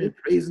Thanksgiving,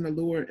 praising the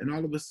Lord, and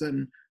all of a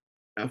sudden,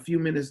 a few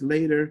minutes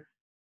later,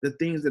 the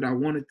things that I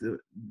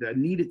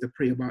needed to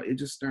pray about, it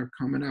just started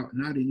coming out,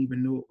 and I didn't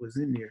even know it was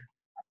in there.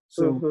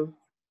 So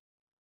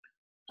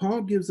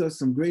Paul gives us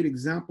some great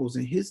examples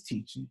in his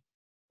teaching.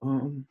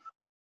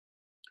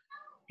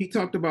 He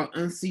talked about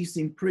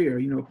unceasing prayer,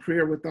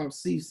 prayer without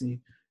ceasing.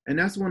 And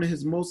that's one of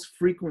his most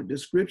frequent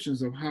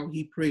descriptions of how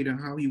he prayed and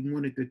how he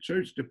wanted the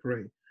church to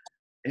pray.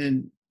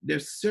 And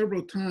there's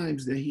several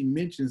times that he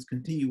mentions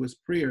continuous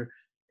prayer.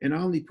 And I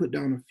only put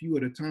down a few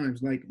of the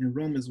times, like in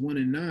Romans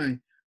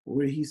 1:9,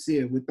 where he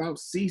said, without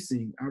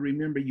ceasing, I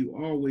remember you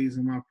always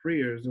in my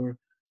prayers. Or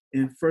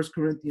in 1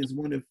 Corinthians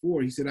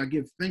 1:4, he said, I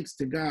give thanks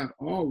to God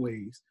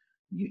always.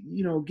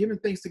 Giving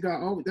thanks to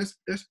God always,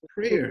 that's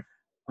prayer.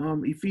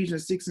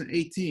 Ephesians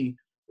 6:18,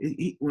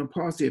 when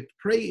Paul said,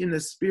 pray in the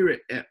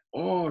Spirit at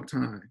all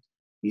times.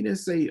 He didn't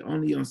say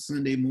only on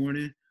Sunday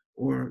morning,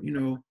 or,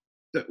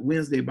 the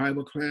Wednesday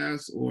Bible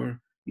class, or,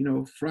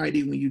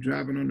 Friday when you're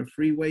driving on the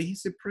freeway. He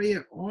said, pray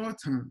at all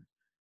times.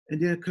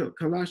 And then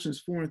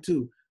Colossians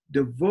 4:2,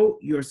 devote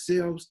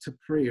yourselves to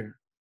prayer.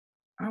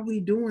 Are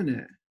we doing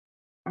that?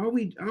 Are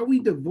we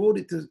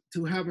devoted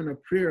to having a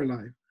prayer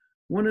life?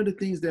 One of the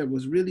things that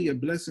was really a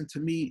blessing to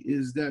me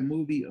is that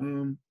movie,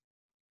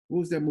 what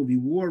was that movie,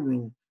 War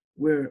Room,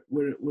 where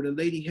the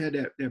lady had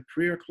that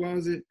prayer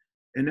closet,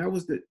 and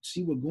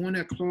she would go in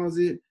that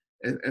closet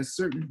at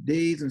certain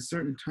days and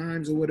certain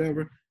times or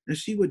whatever, and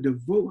she would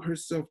devote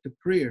herself to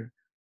prayer.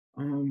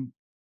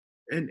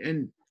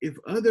 And if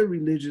other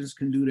religions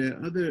can do that,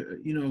 other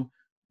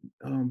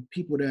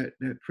people that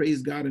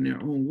praise God in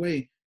their own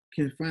way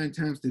can find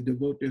times to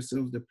devote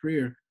themselves to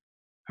prayer,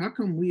 how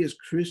come we as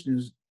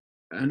Christians,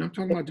 and I'm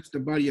talking about just the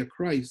body of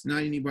Christ,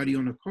 not anybody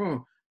on the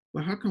call,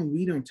 but how come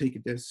we don't take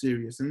it that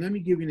serious? And let me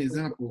give you an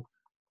example.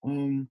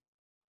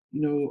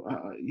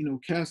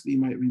 Cassidy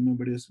might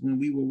remember this, when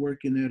we were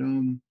working at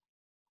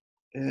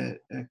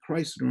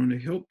Chrysler on the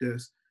help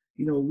desk.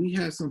 We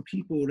had some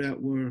people that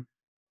were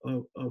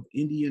of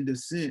Indian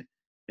descent,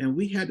 and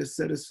we had to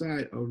set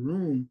aside a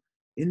room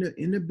in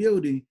the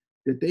building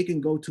that they can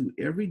go to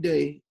every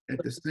day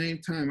at the same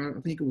time. I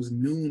think it was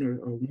noon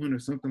or 1 or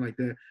something like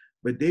that.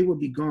 but they would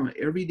be gone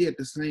every day at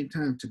the same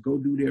time to go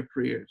do their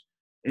prayers.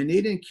 And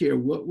they didn't care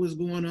what was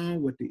going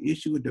on, what the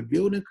issue with the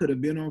building could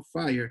have been on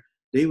fire.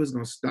 They was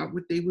going to stop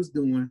what they was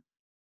doing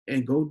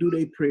and go do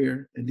their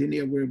prayer, and then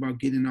they'll worry about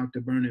getting out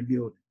the burning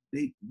building.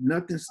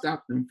 Nothing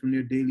stopped them from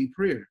their daily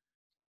prayer.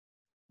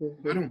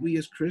 Why don't we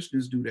as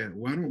Christians do that?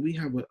 Why don't we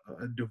have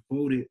a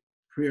devoted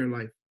prayer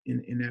life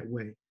in that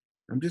way?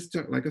 I'm just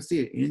like I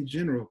said, in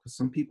general, because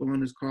some people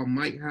on this call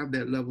might have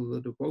that level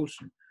of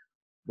devotion,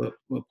 but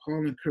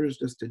Paul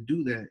encouraged us to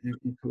do that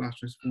in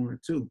Colossians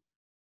 4:2.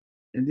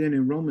 And then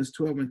in Romans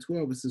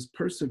 12:12, it says,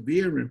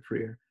 persevere in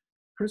prayer.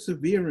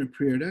 Persevere in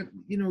prayer. That,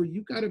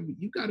 you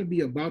gotta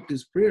be about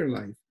this prayer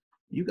life.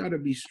 You gotta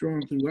be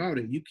strong throughout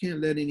it. You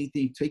can't let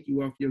anything take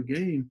you off your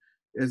game,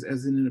 as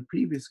in the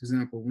previous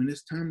example. When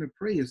it's time to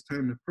pray, it's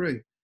time to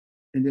pray.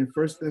 And then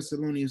 1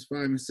 Thessalonians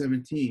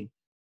 5:17,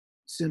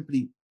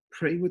 simply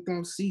pray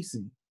without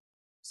ceasing.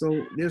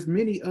 So there's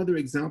many other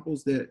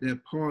examples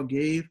that Paul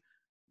gave,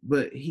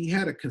 but he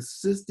had a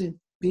consistent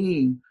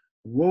theme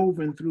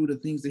woven through the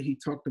things that he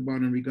talked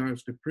about in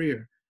regards to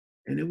prayer.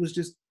 And it was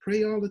just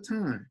pray all the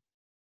time.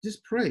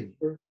 Just pray.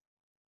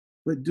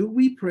 But do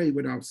we pray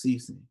without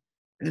ceasing?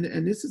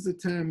 And this is a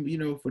time,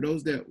 for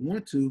those that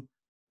want to,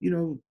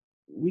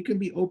 we can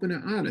be open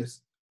and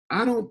honest.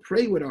 I don't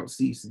pray without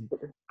ceasing.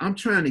 I'm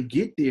trying to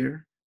get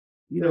there.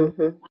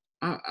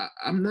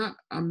 I'm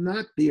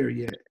not there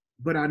yet,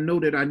 but I know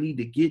that I need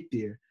to get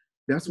there.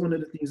 That's one of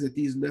the things that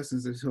these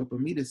lessons is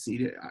helping me to see,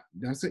 that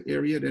that's an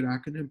area that I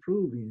can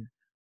improve in.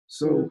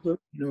 So,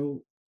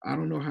 I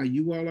don't know how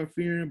you all are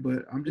faring,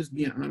 but I'm just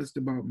being honest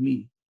about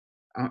me.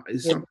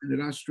 It's something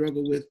that I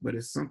struggle with, but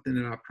it's something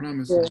that I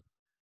promise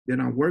that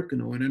I'm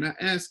working on. And I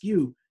ask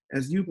you,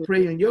 as you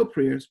pray in your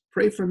prayers,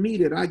 pray for me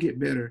that I get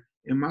better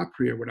in my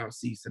prayer without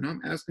ceasing.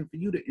 I'm asking for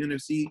you to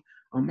intercede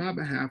on my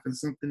behalf in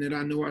something that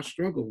I know I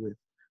struggle with.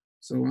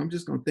 So I'm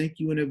just going to thank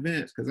you in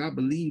advance, because I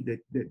believe that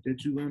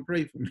you're going to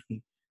pray for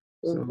me.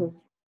 So,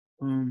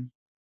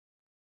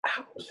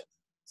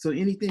 so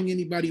anything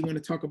anybody want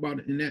to talk about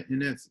in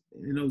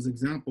those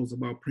examples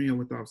about praying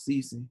without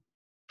ceasing?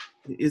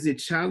 Is it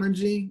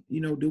challenging?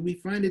 Do we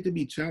find it to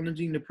be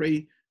challenging to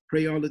pray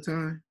all the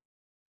time?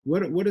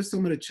 What are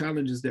some of the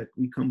challenges that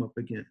we come up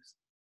against?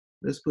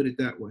 Let's put it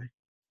that way.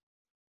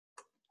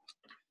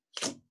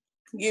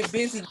 Get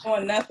busy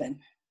doing nothing.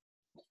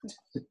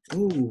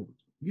 Oh,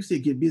 you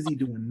said get busy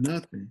doing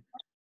nothing.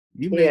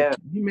 You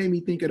made me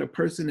think of a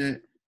person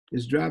that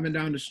is driving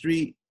down the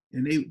street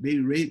and they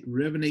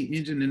revving their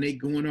engine and they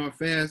going off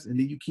fast, and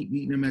then you keep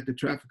meeting them at the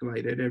traffic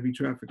light, at every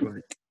traffic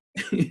light.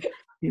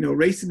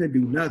 Racing to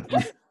do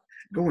nothing,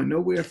 going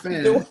nowhere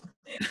fast.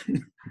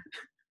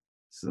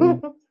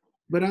 So,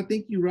 but I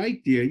think you're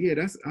right there.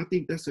 Yeah, I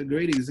think that's a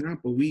great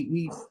example.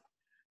 We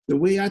the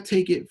way I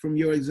take it from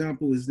your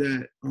example is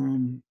that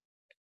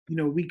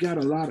we got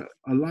a lot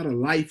of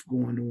life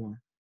going on,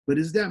 but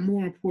is that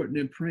more important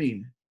than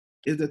praying?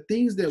 Is the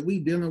things that we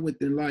dealing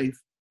with in life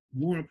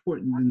more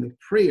important than the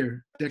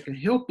prayer that can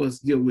help us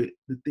deal with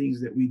the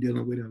things that we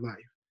dealing with in life?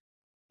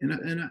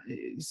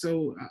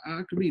 So I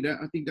agree that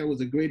I think that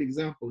was a great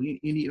example.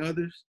 Any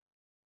others?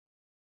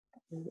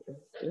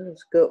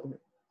 That's good.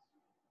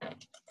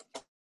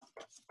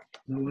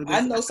 No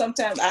I know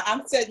sometimes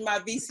I'm setting my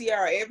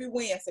VCR every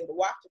Wednesday to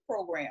watch the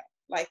program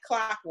like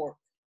clockwork.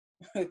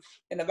 And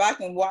if I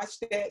can watch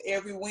that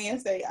every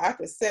Wednesday, I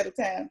could set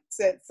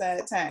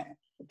aside time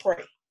to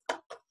pray.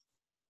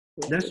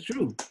 That's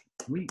true.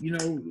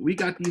 We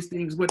got these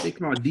things, what they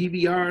call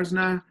DVRs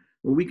now,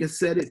 where we can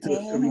set it to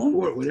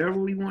record whatever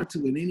we want to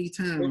at any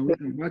time, and we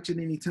can watch it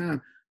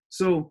anytime.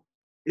 So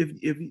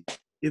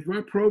if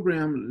our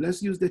program,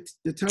 let's use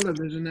the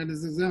television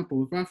as an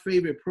example. If our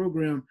favorite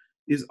program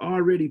is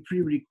already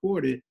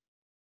pre-recorded,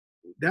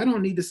 that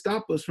don't need to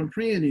stop us from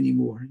praying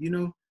anymore.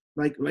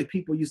 Like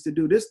people used to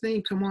do. This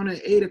thing come on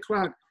at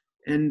 8:00,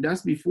 and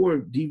that's before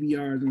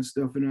DVRs and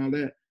stuff and all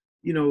that.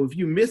 If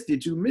you missed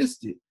it, you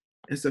missed it.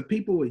 And so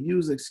people would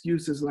use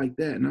excuses like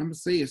that. And I'm going to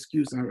say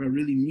excuse, I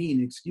really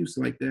mean excuse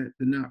like that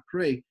to not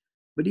pray.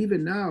 But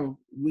even now,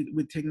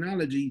 with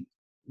technology,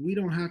 we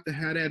don't have to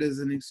have that as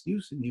an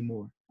excuse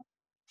anymore.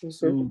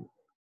 So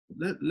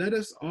let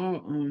us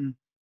all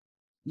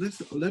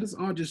let us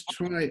all just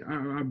try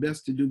our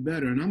best to do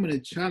better. And I'm going to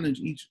challenge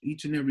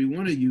each and every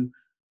one of you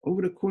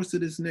over the course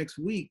of this next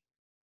week.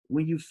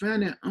 When you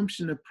find that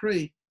unction to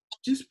pray,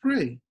 just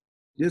pray.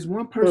 There's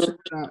one person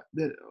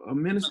that a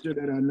minister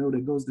that I know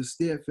that goes to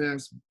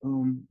Steadfast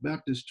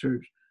Baptist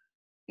Church,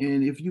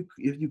 and if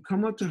you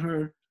come up to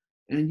her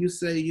and you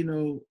say,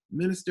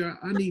 Minister,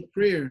 I need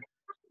prayer,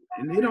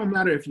 and it don't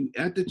matter if you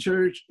at the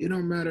church, it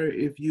don't matter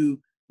if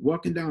you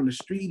walking down the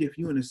street, if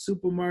you in a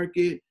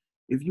supermarket,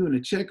 if you in a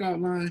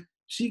checkout line,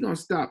 she gonna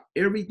stop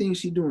everything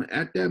she doing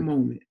at that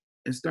moment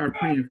and start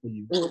praying for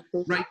you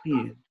right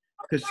then,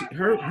 because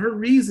her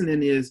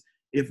reasoning is,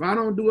 if I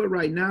don't do it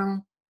right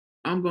now,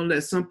 I'm going to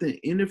let something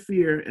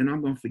interfere and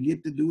I'm going to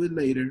forget to do it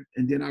later,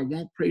 and then I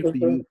won't pray for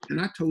you. And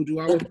I told you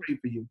I would pray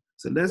for you.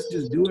 So let's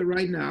just do it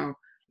right now.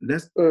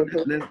 Let's go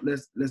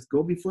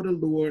before the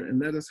Lord and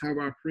let us have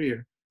our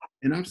prayer.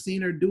 And I've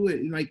seen her do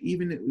it, like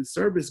even with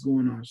service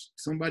going on.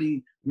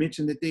 Somebody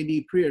mentioned that they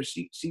need prayer.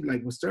 She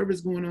like, with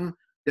service going on,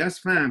 that's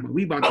fine, but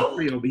we about to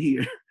pray over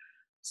here.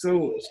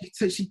 So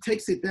she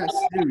takes it that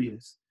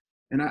serious.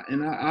 And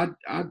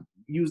I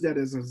use that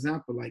as an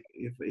example. Like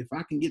if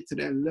I can get to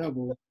that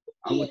level,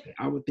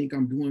 I would think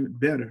I'm doing it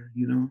better,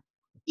 you know.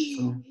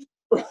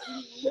 So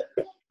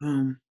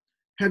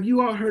have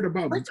you all heard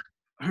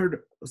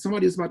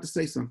somebody is about to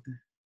say something?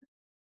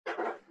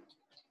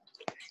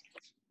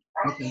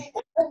 Okay.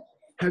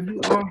 Have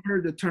you all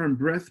heard the term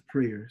breath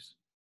prayers?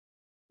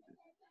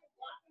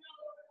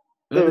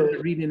 Other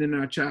than reading in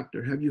our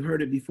chapter, have you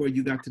heard it before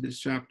you got to this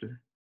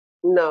chapter?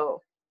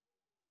 No.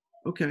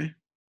 Okay.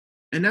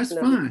 And that's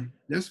fine.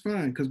 That's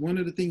fine. Because one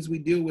of the things we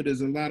deal with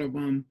is a lot of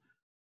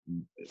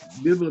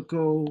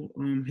biblical,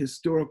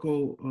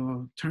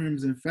 historical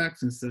terms and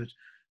facts and such.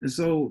 And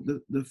so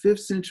the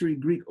 5th century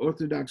Greek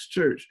Orthodox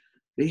Church,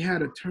 they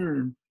had a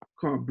term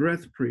called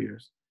breath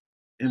prayers.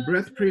 And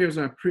breath prayers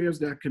are prayers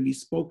that can be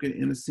spoken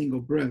in a single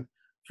breath.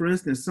 For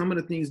instance, some of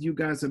the things you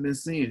guys have been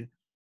saying,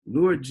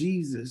 Lord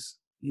Jesus,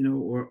 you know,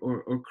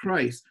 or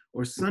Christ,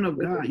 or Son of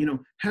God, you know,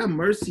 have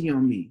mercy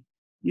on me.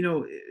 You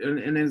know,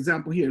 an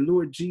example here,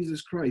 Lord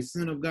Jesus Christ,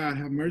 Son of God,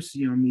 have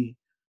mercy on me,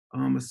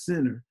 a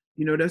sinner.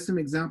 You know, there's some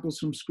examples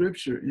from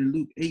scripture in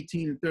Luke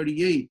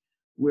 18:38,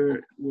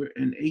 where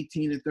in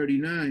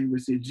 18:39, where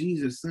it said,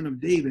 Jesus, Son of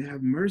David,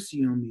 have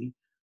mercy on me.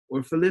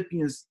 Or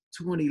Philippians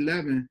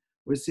 2:11,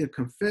 where it said,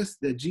 confess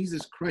that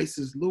Jesus Christ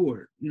is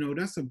Lord. You know,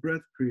 that's a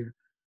breath prayer.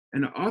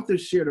 And the author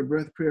shared a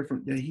breath prayer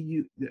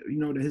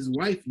that his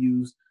wife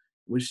used,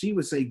 where she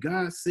would say,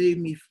 God, save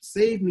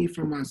me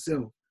from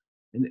myself.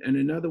 And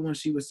another one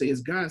she would say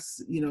is, God,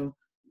 you know,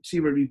 she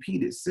would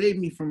repeat it, save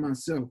me from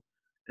myself.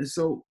 And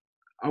so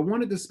I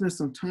wanted to spend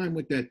some time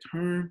with that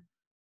term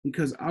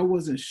because I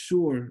wasn't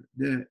sure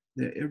that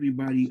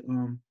everybody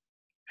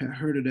had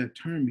heard of that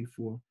term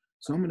before.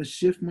 So I'm going to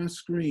shift my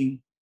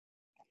screen,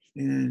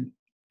 and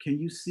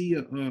can you see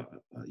a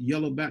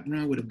yellow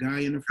background with a guy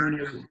in the front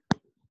of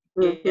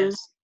it? Yes.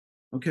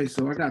 Okay,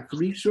 so I got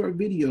 3 short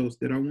videos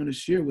that I want to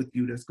share with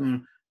you that's going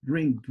to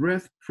bring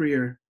breath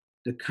prayer,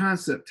 the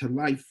concept, to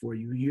life for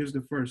you. Here's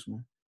the first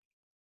one.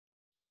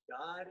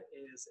 God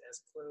is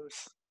as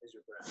close as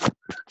your breath.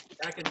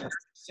 Back in the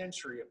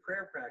century, a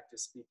prayer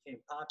practice became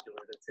popular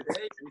that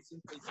today we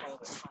simply call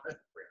it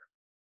breath prayer.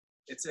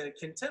 It's a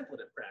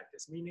contemplative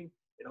practice, meaning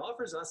it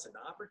offers us an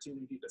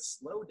opportunity to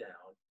slow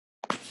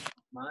down,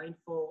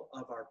 mindful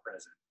of our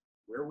present,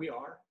 where we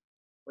are,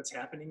 what's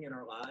happening in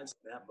our lives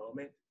in that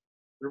moment,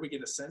 where we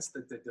get a sense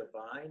that the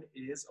divine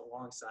is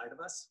alongside of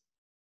us.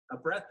 A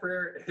breath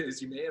prayer,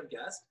 as you may have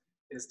guessed,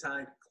 is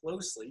tied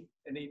closely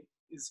and it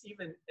is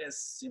even as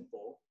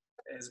simple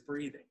as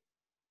breathing.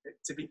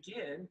 To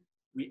begin,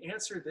 we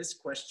answer this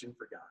question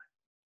for God.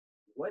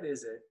 What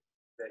is it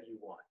that you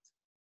want?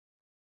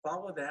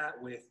 Follow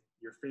that with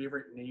your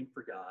favorite name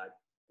for God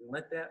and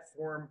let that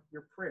form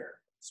your prayer.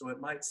 So it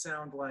might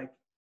sound like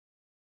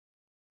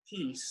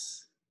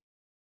peace,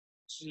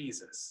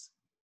 Jesus.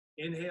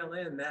 Inhale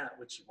in that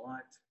which you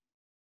want.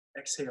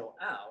 Exhale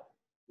out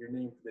your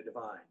name for the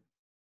divine.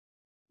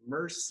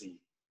 Mercy,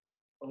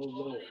 O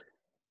Lord.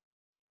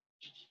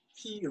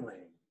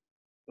 Healing,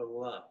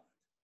 beloved.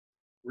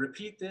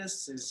 Repeat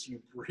this as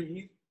you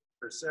breathe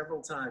for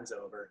several times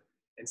over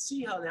and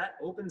see how that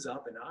opens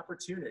up an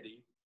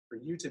opportunity for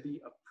you to be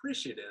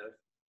appreciative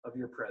of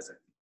your present.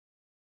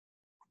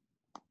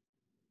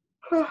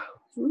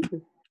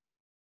 And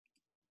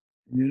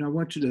then I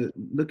want you to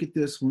look at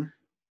this one.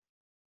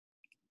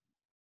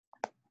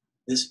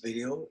 This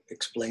video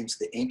explains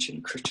the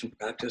ancient Christian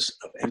practice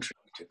of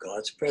entering into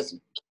God's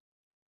presence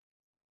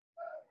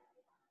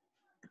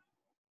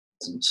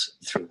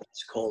through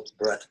what's called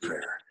breath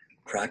prayer,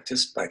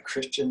 practiced by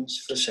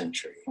Christians for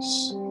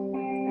centuries.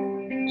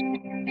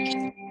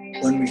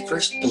 When we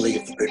first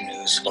believe the good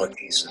news about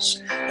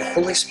Jesus, the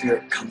Holy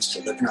Spirit comes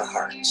to live in our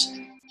hearts.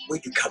 We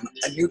become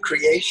a new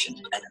creation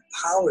and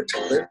empowered to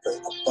live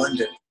the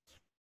abundant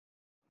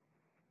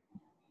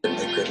and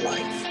the good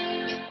life.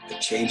 The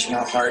change in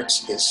our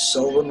hearts is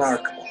so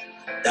remarkable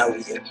that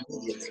we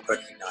immediately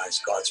recognize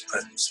God's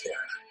presence there.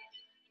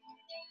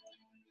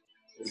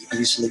 We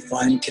easily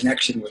find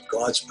connection with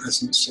God's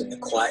presence in the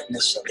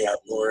quietness of the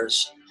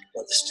outdoors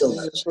or the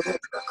stillness of our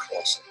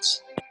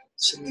closets.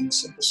 Singing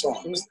simple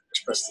songs that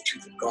express the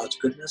truth of God's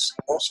goodness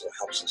also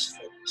helps us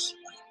focus.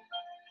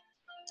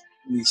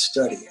 We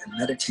study and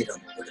meditate on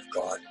the Word of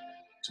God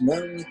to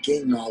not only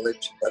gain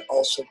knowledge, but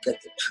also get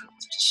the truth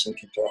to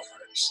sink into our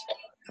hearts.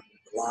 And we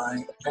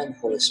rely upon the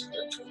Holy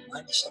Spirit to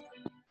remind us of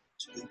it,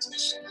 to lead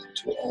us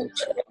to all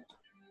truth.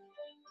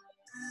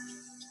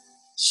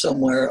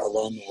 Somewhere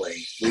along the way,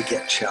 we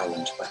get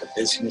challenged by the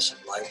busyness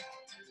of life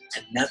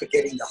and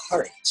navigating the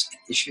heartaches and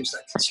issues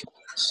that consume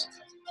us.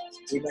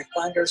 We may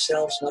find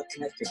ourselves not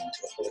connecting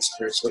to the Holy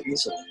Spirit so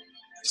easily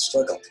and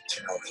struggle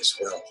to know His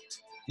will.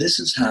 This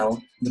is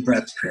how the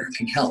breath prayer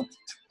can help,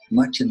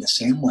 much in the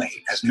same way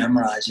as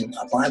memorizing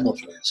a Bible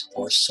verse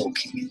or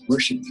soaking in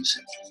worship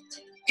music.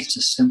 It's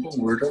a simple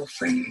word or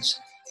phrase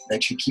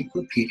that you keep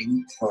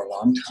repeating for a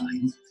long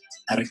time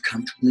at a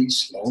comfortably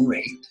slow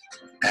rate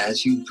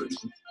as you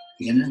breathe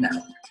in and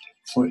out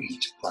for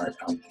each part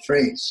of the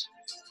phrase.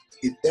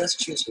 You best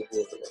choose a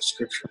word or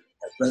scripture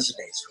that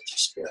resonates with your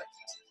spirit.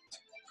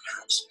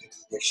 Perhaps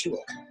Yeshua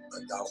or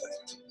Yahweh.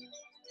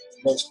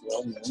 The most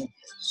well-known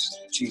is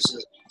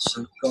Jesus,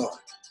 Son of God,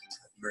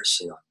 have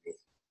mercy on me.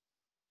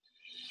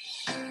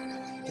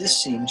 This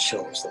scene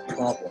shows the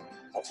problem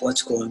of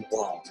what's going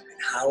wrong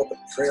and how the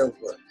prayer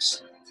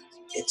works.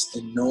 It's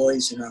the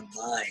noise in our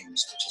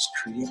minds which is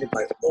created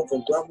by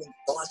overwhelming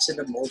thoughts and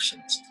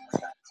emotions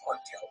like that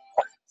cocktail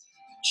party.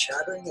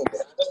 Chattering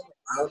away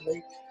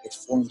loudly, it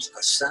forms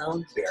a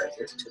sound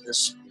barrier to the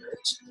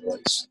Spirit's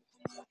voice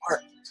in the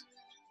heart.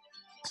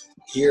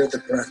 Hear the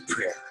breath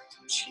prayer.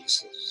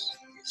 Jesus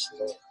is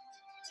Lord.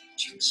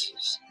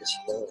 Jesus is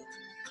Lord.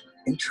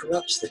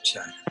 Interrupts the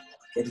chatter,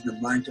 getting the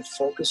mind to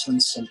focus on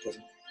something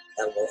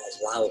that will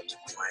allow it to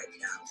quiet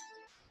down.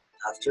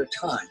 After a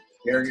time,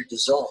 the barrier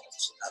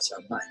dissolves as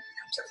our mind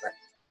becomes at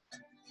rest.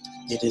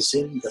 It is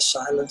in the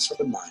silence of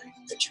the mind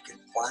that you can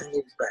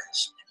finally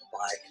rest and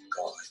abide in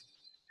God.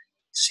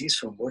 Cease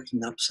from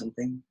working up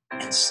something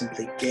and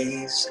simply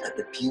gaze at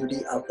the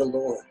beauty of the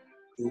Lord,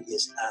 who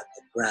is at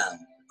the ground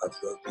of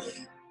your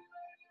being.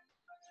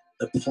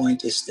 The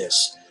point is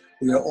this: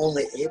 we are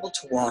only able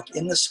to walk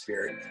in the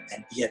Spirit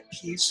and be at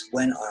peace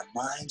when our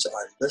minds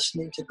are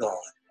listening to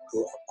God,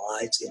 who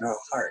abides in our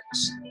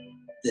hearts.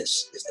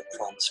 This is the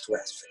promised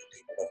rest for the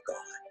people of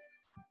God.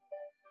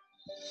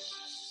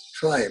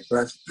 Try a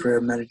breath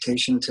prayer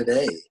meditation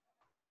today.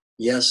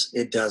 Yes,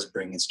 it does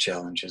bring its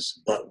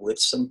challenges, but with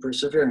some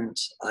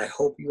perseverance, I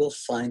hope you will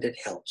find it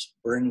helps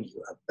bring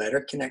you a better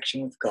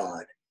connection with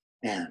God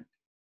and,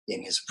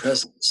 in His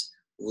presence,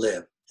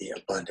 live the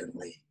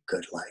abundantly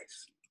good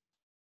life.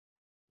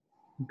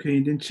 Okay,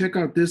 and then check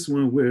out this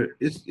one where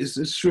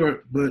it's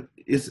short, but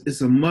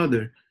it's a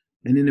mother,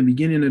 and in the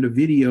beginning of the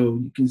video,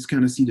 you can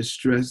kind of see the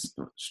stress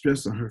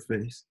on her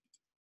face.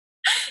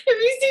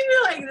 If you see me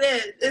like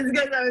this, it's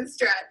because I was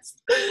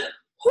stressed.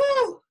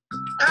 Whew.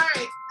 All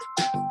right.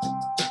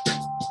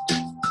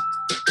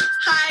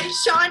 Hi,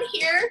 Sean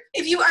here.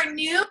 If you are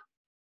new,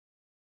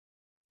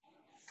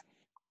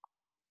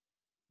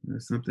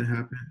 Something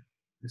happened.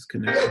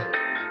 Disconnected. So,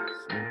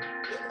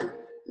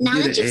 now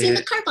get that you've an seen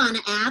the ad. Carvana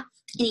app,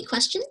 any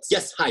questions?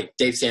 Yes, hi,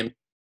 Dave Sam.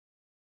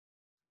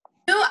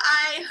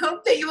 I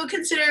hope that you will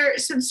consider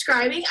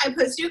subscribing. I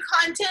post new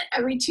content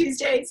every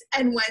Tuesdays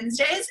and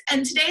Wednesdays,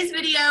 and today's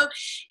video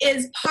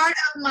is part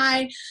of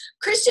my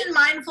Christian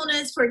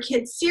Mindfulness for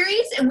Kids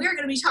series, and we're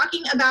going to be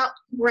talking about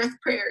breath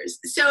prayers.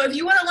 So if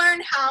you want to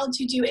learn how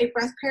to do a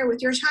breath prayer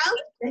with your child,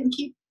 then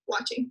keep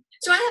watching.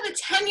 So I have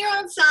a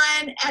 10-year-old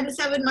son and a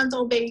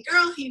 7-month-old baby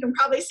girl who you can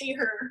probably see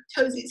her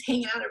toesies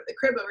hanging out of the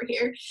crib over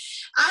here.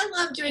 I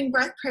love doing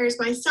breath prayers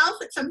myself.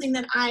 It's something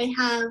that I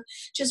have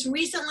just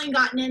recently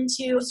gotten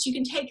into. So you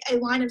can take a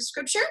line of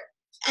scripture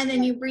and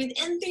then you breathe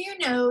in through your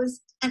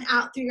nose and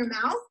out through your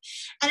mouth.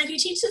 And if you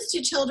teach this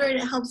to children,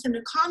 it helps them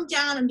to calm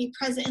down and be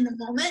present in the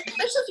moment,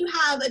 especially if you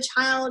have a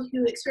child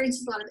who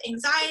experiences a lot of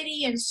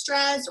anxiety and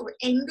stress or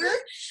anger.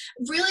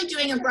 Really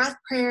doing a breath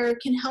prayer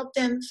can help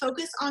them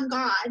focus on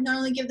God, not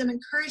only give them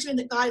encouragement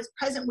that God is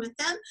present with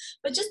them,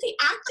 but just the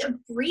act of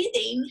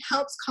breathing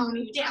helps calm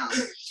you down.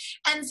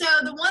 And so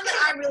the one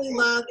that I really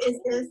love is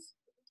this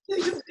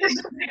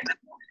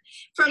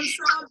from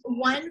Psalm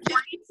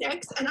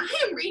 156, and I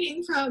am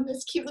reading from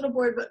this cute little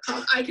board book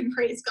called I Can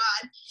Praise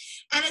God.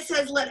 And it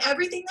says, let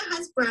everything that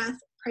has breath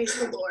praise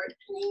the Lord.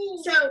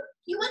 So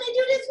you want to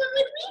do this one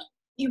with me?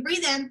 You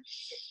breathe in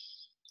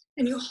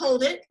and you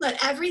hold it.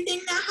 Let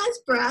everything that has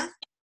breath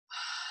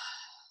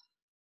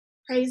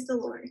praise the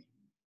Lord.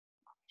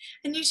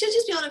 And you should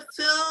just be able to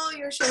fill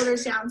your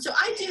shoulders down. So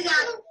I do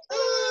that.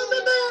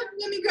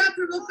 Let me grab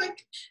her real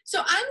quick.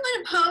 So I'm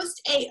going to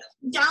post a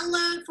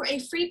download for a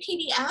free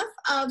PDF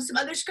of some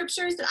other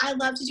scriptures that I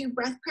love to do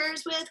breath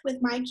prayers with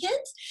my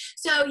kids.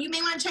 So you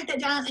may want to check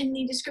that down in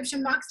the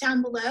description box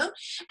down below.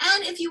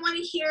 And if you want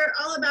to hear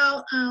all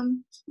about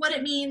what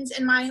it means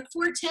and my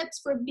 4 tips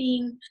for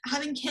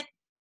having kids.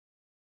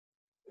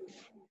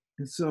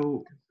 And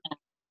so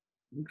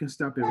we can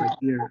stop it right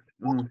there.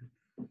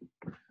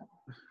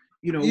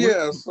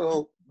 Yeah,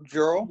 so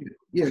Gerald.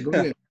 Yeah, go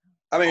ahead.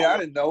 I mean, I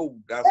didn't know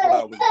that's what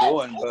I was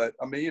doing, but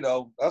I mean,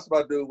 that's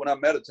what I do when I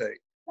meditate.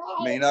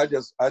 I mean, I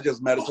just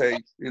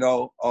meditate,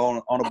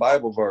 on a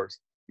Bible verse.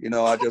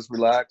 I just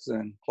relax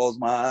and close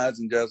my eyes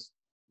and just,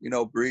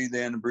 breathe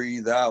in and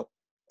breathe out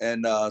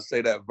and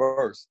say that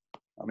verse.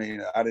 I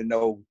mean, I didn't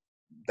know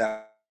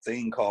that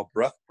thing called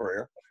breath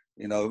prayer.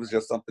 It was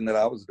just something that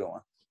I was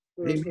doing.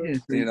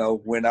 Amen.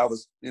 When I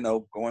was,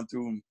 going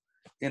through,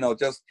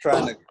 just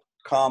trying to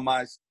calm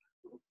my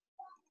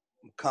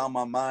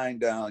mind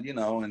down,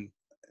 and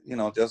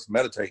just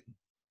meditating.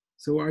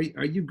 So are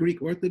you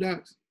Greek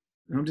Orthodox?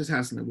 I'm just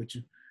hassling with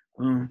you.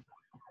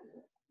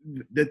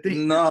 The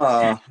thing.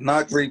 No,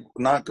 not Greek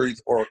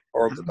or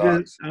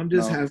Orthodox. I'm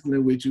just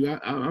hassling with you.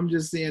 I'm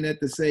just saying that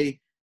to say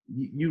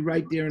you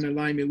right there in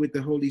alignment with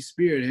the Holy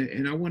Spirit.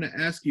 And I want to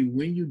ask you,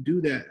 when you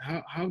do that,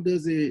 how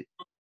does it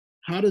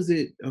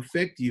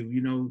affect you?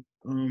 You know,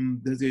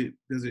 does it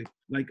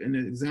like an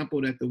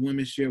example that the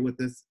woman shared with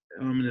us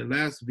in the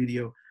last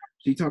video?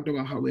 She talked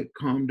about how it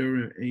calmed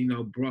her and you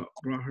know, brought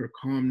her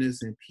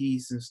calmness and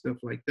peace and stuff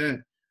like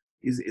that.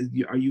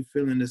 Are you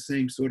feeling the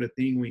same sort of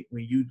thing when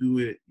you do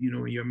it, you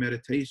know, in your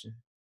meditation?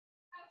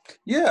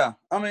 Yeah,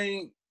 I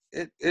mean,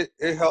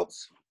 it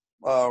helps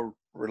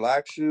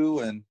relax you,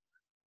 and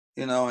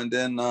you know, and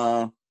then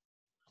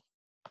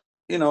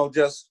you know, it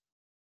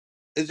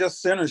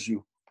just centers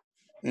you,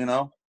 you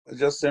know, it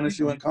just centers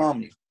you and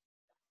calms you.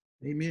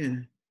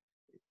 Amen.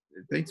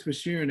 Thanks for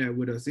sharing that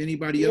with us.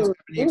 Anybody else have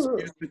any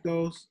experience with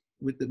those,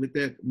 with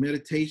that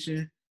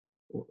meditation,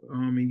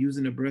 and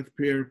using the breath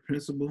prayer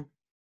principle?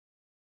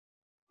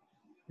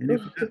 And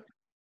if not,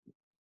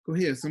 go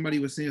ahead. Somebody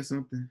was saying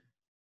something.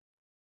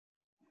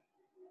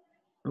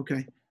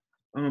 Okay.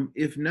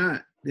 If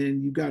not,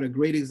 then you got a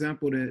great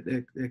example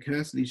that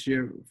Cassidy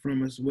shared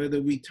from us.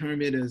 Whether we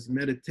term it as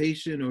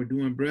meditation or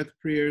doing breath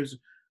prayers,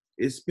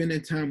 it's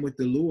spending time with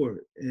the Lord,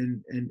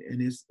 and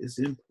it's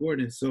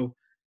important. So,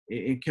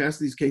 in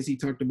Cassidy's case, he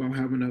talked about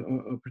having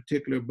a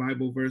particular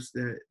Bible verse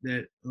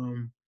that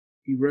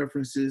he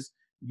references.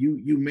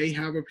 You may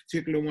have a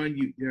particular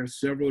one. There are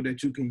several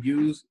that you can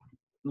use.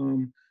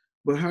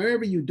 But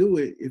however you do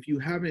it, if you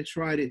haven't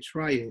tried it,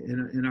 try it,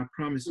 and I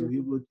promise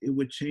you, it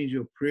would change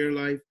your prayer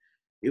life.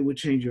 It would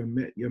change your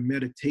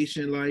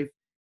meditation life.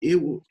 It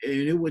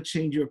would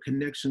change your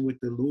connection with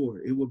the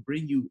Lord. It will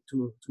bring you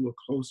to a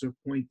closer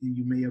point than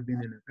you may have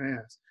been in the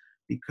past,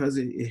 because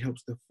it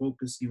helps to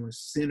focus you and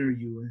center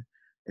you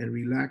and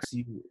relax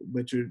you.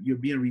 But you're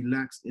being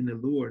relaxed in the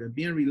Lord, and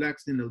being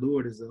relaxed in the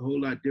Lord is a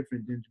whole lot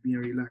different than being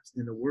relaxed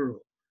in the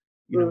world.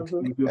 You know,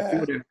 you'll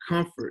feel that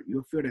comfort,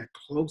 you'll feel that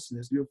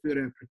closeness, you'll feel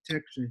that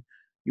protection,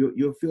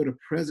 you'll feel the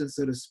presence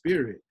of the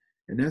Spirit,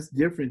 and that's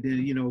different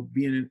than, you know,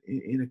 being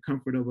in the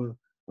comfort of a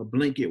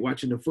blanket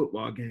watching a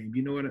football game.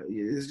 You know what?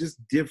 It's just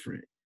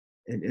different,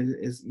 and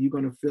you're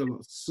gonna feel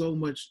so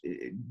much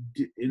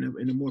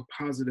in a more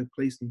positive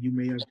place than you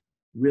may have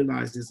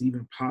realized is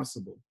even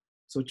possible.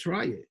 So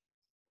try it,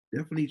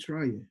 definitely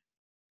try it.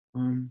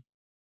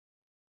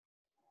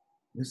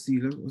 Let's see,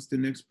 what's the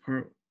next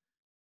part?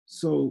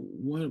 So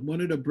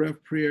one of the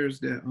breath prayers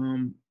that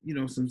you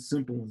know, some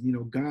simple ones, you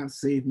know, God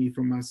save me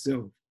from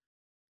myself.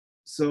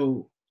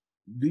 So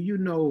do you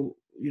know,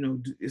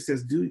 it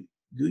says, do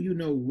you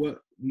know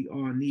what we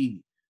all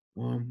need?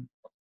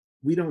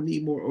 We don't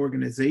need more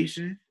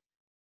organization,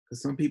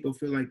 because some people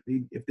feel like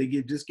if they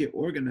just get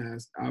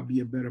organized, I'll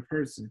be a better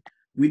person.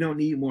 We don't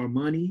need more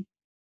money,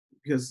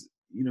 because,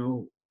 you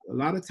know, a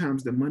lot of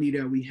times the money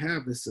that we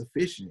have is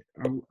sufficient.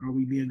 Are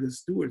we being good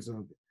stewards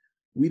of it?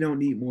 We don't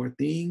need more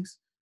things.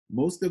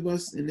 Most of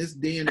us in this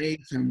day and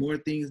age have more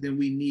things than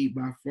we need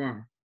by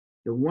far.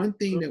 The one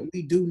thing that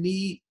we do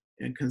need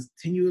and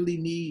continually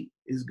need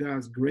is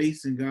God's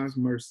grace and God's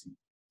mercy.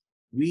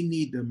 We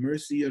need the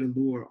mercy of the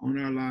Lord on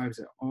our lives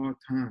at all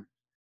times.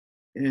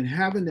 And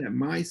having that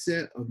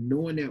mindset of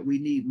knowing that we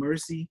need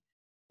mercy,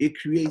 it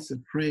creates a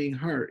praying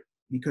heart,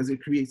 because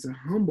it creates a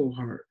humble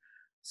heart.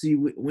 See,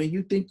 when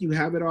you think you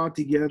have it all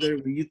together,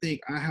 when you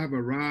think I have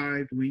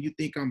arrived, when you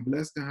think I'm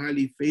blessed and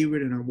highly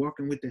favored and I'm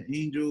walking with the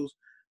angels,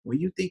 when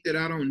you think that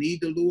I don't need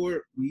the Lord,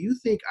 when you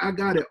think I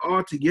got it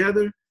all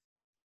together,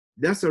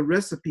 that's a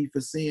recipe for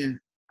saying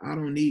I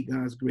don't need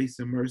God's grace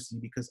and mercy,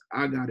 because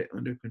I got it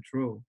under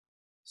control.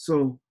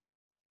 So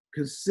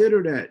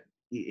consider that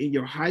in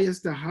your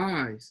highest of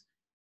highs,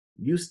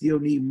 you still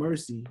need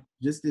mercy,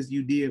 just as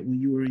you did when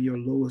you were in your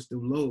lowest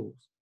of lows.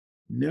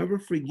 Never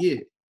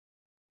forget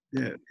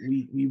that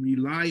we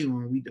rely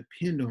on, we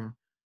depend on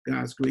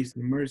God's grace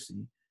and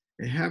mercy.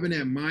 And having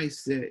that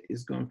mindset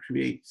is going to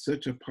create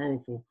such a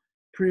powerful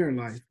prayer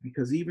life,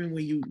 because even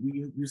when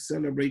you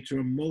celebrate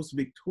your most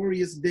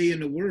victorious day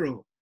in the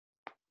world,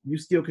 you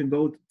still can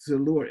go to the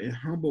Lord in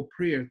humble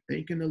prayer,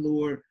 thanking the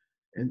Lord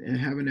and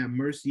having that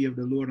mercy of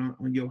the Lord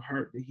on your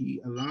heart, that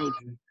he allowed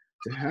you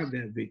to have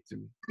that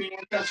victory.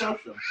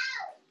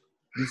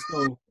 And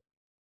so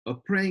a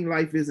praying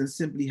life isn't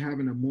simply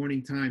having a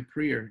morning time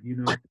prayer. You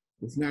know,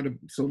 it's not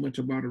so much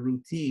about a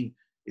routine.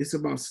 It's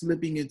about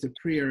slipping into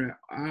prayer at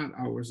odd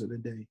hours of the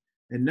day.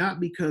 And not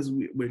because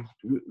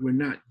we're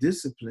not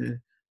disciplined,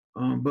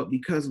 but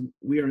because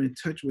we are in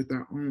touch with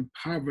our own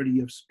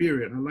poverty of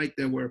spirit. I like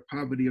that word,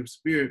 poverty of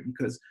spirit,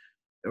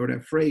 or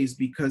that phrase,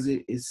 because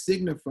it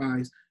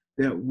signifies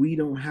that we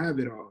don't have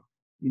it all.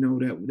 You know,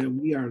 that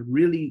we are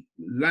really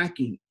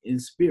lacking in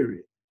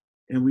spirit.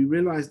 And we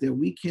realize that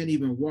we can't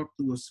even walk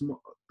through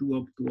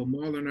a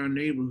mall in our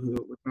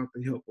neighborhood without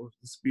the help of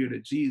the Spirit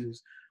of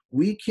Jesus.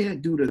 We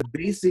can't do the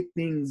basic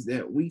things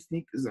that we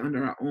think is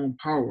under our own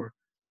power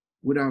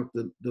without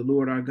the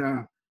Lord our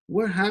God.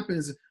 What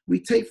happens? We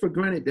take for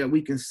granted that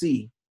we can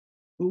see,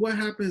 but what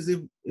happens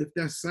if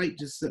that sight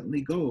just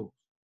suddenly goes?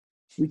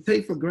 We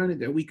take for granted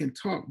that we can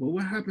talk, but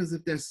what happens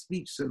if that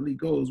speech suddenly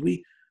goes?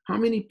 How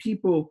many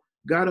people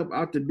got up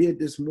out the bed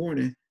this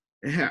morning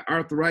and had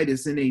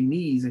arthritis in their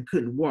knees and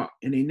couldn't walk,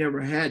 and they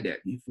never had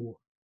that before.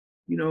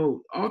 You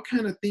know, all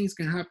kind of things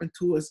can happen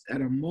to us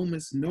at a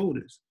moment's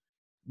notice.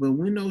 But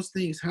when those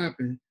things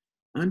happen,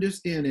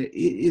 understand that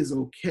it is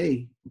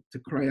okay to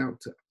cry out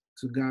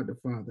to God the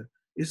Father.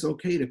 It's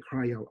okay to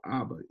cry out,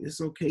 Abba.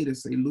 It's okay to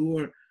say,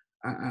 Lord,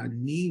 I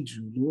need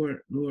you.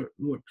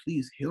 Lord,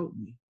 please help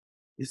me.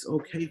 It's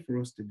okay for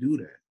us to do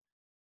that.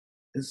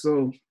 And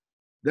so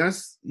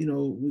that's, you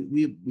know,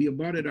 we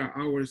about our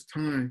hour's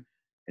time,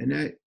 and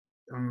that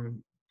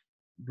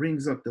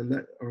brings up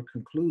or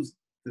concludes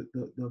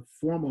the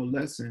formal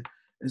lesson.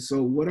 And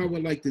so what I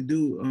would like to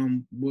do,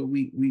 what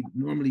we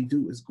normally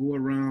do is go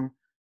around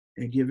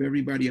and give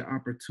everybody an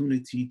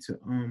opportunity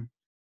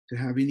to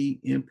have any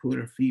input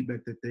or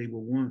feedback that they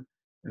will want.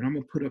 And I'm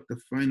gonna put up the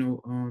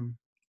final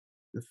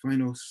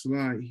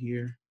slide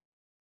here,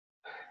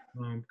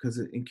 because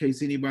in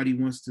case anybody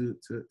wants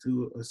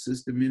to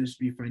assist the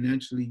ministry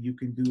financially, you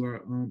can do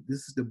our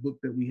this is the book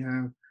that we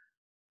have,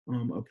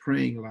 A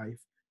Praying Life.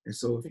 And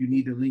so if you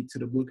need the link to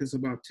the book, it's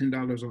about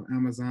 $10 on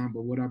Amazon.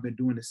 But what I've been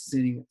doing is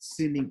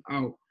sending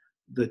out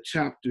the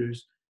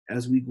chapters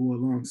as we go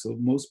along. So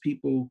most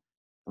people,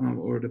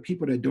 or the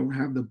people that don't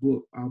have the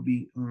book, I'll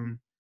be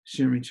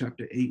sharing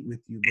chapter 8 with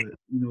you. But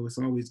you know, it's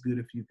always good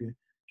if you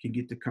can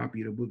get the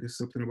copy of the book. It's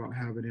something about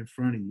having it in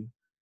front of you.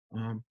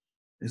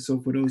 And so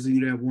for those of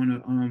you that want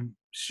to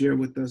share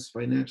with us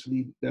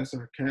financially, that's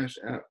our Cash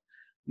App.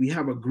 We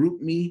have a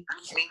group me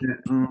that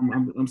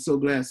I'm so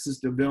glad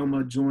Sister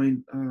Velma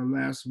joined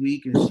last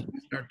week, and she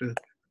started to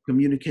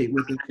communicate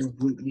with us on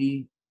group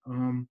me.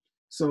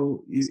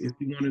 So if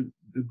you want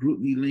the group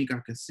me link, I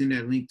can send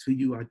that link to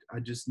you. I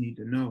just need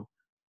to know.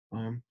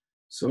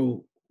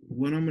 So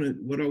what I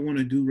want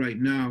to do right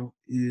now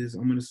is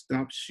I'm gonna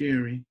stop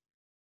sharing,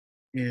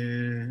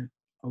 and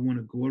I want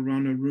to go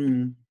around the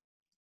room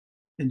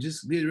and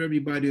just give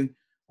everybody an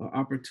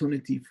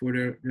opportunity for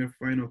their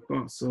final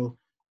thoughts. So,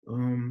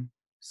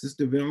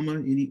 Sister Velma,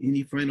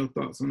 any final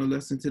thoughts on the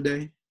lesson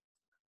today?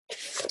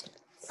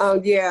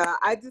 Yeah,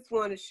 I just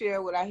want to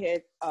share what I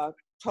had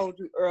told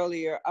you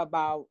earlier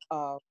about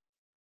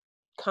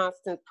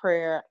constant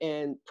prayer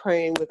and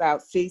praying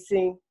without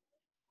ceasing.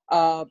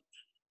 I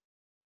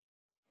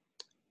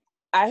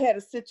had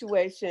a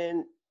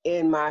situation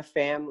in my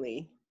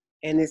family,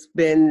 and it's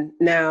been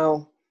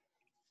now,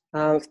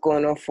 it's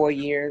going on 4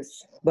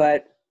 years.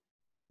 But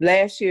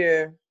last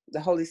year,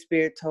 the Holy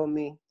Spirit told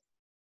me,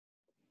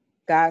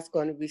 God's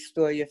going to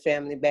restore your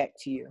family back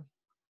to you.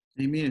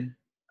 Amen.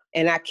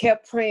 And I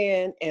kept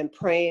praying and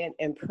praying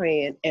and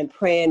praying and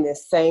praying the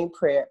same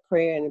prayer,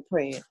 praying and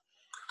praying.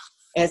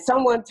 And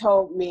someone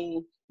told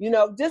me, you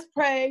know, just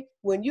pray.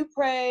 When you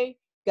pray,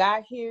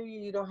 God hear you.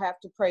 You don't have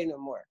to pray no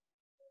more.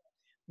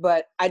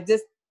 But I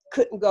just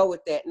couldn't go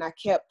with that. And I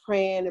kept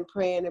praying and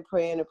praying and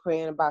praying and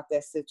praying about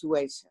that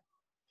situation.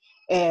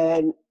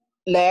 And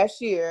last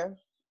year,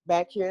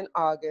 back here in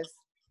August,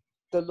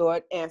 the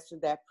Lord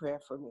answered that prayer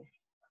for me.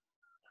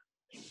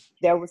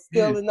 There was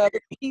still another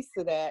piece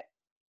of that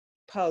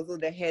puzzle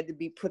that had to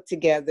be put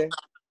together.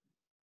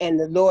 And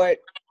the Lord,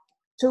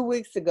 2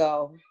 weeks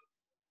ago,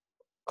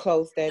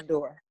 closed that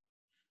door.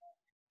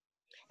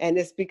 And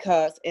it's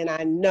because, and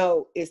I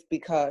know it's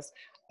because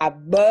I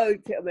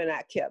bugged him and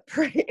I kept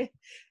praying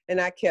and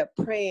I kept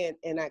praying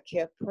and I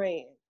kept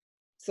praying.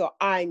 So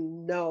I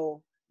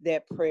know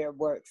that prayer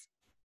works.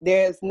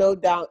 There's no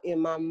doubt in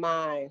my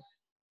mind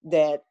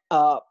that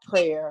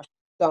prayer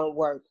don't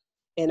work.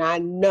 And I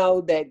know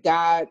that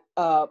God,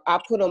 I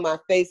put on my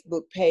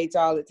Facebook page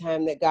all the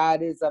time that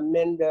God is a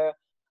mender.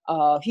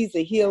 He's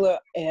a healer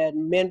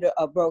and mender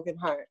of broken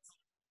hearts.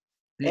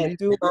 Amen. And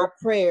through my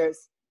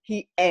prayers,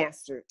 he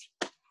answered.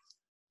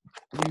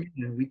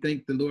 Amen. We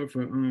thank the Lord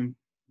for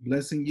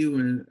blessing you,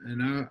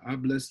 and I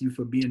bless you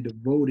for being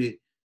devoted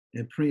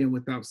and praying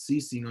without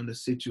ceasing on the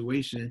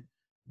situation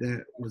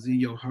that was in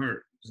your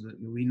heart.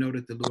 We know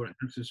that the Lord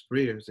answers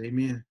prayers.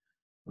 Amen.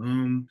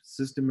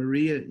 Sister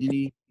Maria,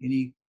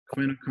 any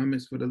final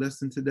comments for the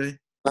lesson today?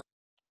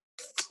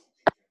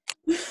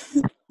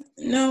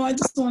 No, I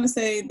just want to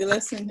say the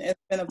lesson has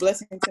been a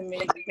blessing to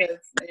me because,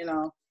 you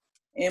know,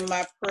 in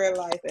my prayer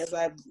life, as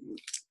I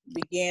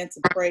began to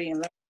pray and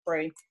learn to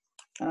pray,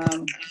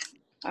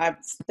 I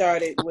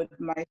started with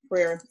my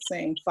prayer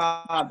saying,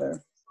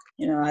 Father.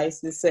 You know, I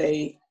used to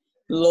say,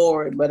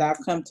 Lord, but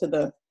I've come to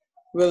the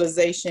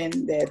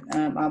realization that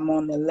I'm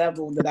on the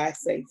level that I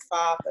say,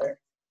 Father,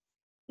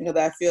 because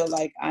I feel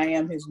like I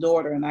am his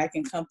daughter and I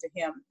can come to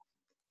him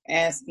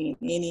asking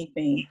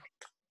anything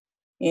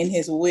in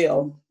his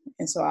will.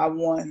 And so I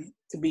want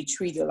to be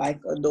treated like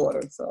a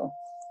daughter. So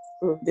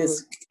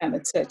this kind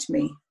of touched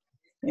me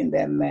in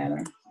that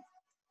manner.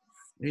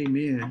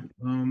 Amen.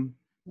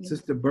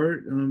 Sister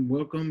Bert,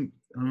 welcome.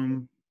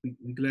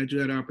 We're glad you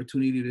had the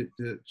opportunity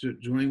to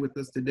join with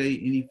us today.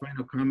 Any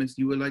final comments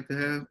you would like to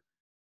have?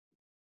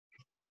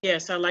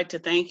 Yes, I'd like to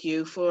thank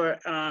you for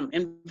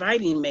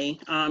inviting me.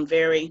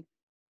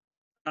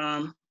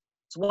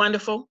 It's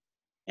wonderful,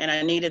 and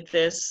I needed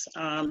this.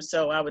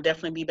 So I would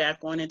definitely be back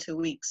on in 2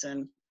 weeks.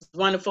 And it's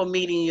wonderful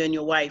meeting you and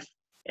your wife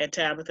at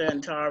Tabitha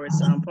and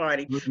Tara's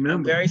party. I'm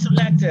Remember. very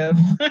selective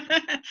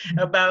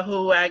about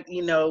who I,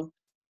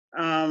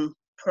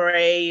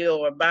 pray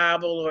or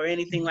Bible or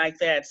anything like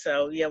that.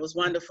 So yeah, it was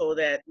wonderful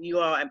that you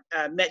all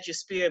met your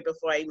spirit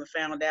before I even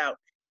found out,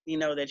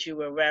 that you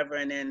were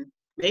Reverend and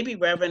maybe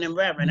Reverend and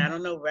Reverend. I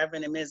don't know,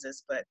 Reverend and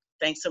Mrs., but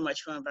thanks so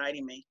much for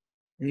inviting me.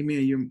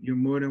 Amen. You're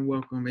more than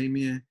welcome.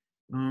 Amen.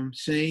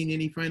 Shane,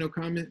 any final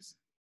comments?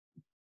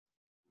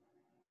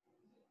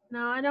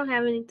 No, I don't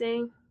have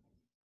anything.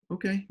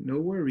 Okay, no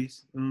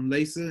worries.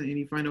 Lisa,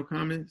 any final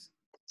comments?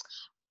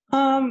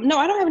 No,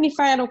 I don't have any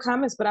final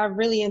comments, but I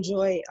really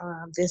enjoy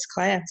this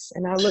class,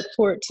 and I look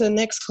forward to the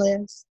next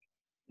class.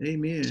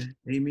 Amen.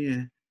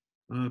 Amen.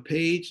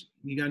 Paige,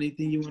 you got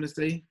anything you want to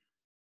say?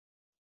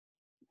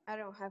 I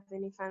don't have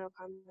any final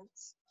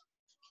comments.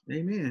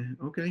 Amen.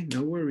 Okay,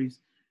 no worries.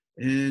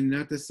 And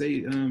not to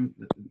say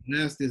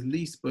last is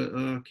least, but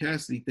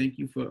Cassidy, thank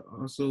you for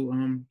also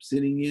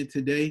sitting in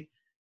today.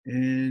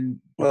 And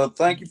well,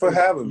 thank you for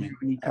having me.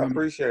 I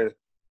appreciate it.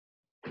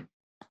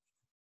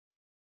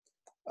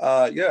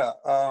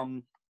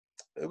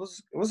 It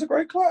was a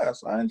great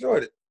class. I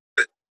enjoyed it.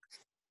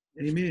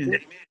 Amen.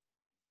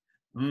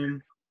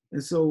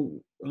 And so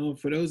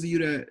for those of you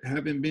that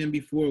haven't been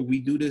before,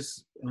 we do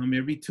this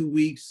every 2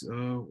 weeks.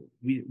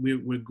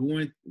 We're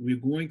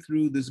going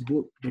through this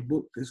book. The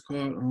book is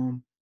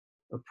called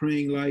A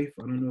Praying Life.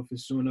 I don't know if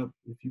it's showing up,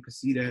 if you can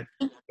see that.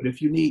 But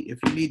if you need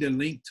a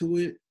link to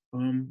it,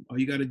 all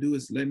you got to do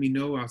is let me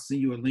know. I'll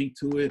send you a link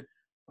to it.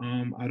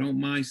 I don't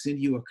mind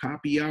sending you a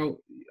copy out.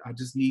 I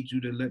just need you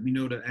to let me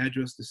know the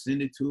address to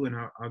send it to, and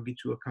I'll get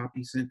you a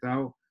copy sent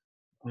out.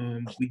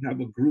 We have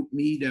a group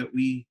me that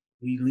we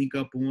link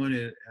up on,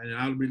 and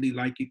I really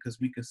like it because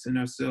we can send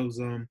ourselves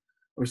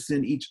or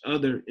send each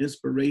other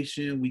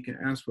inspiration. We can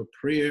ask for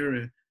prayer,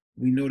 and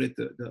we know that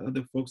the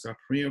other folks are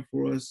praying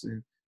for us.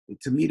 And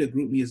to me, the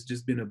group me has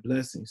just been a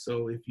blessing.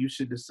 So if you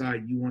should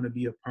decide you want to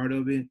be a part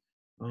of it,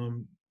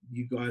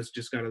 you guys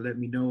just got to let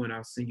me know, and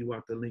I'll send you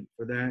out the link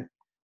for that.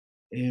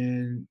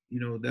 And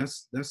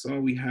that's all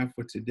we have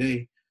for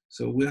today.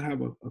 So we'll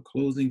have a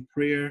closing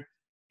prayer,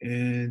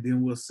 and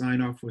then we'll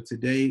sign off for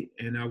today.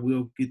 And I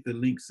will get the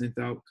link sent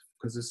out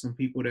because there's some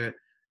people that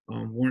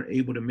weren't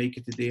able to make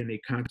it today, and they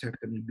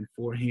contacted me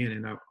beforehand,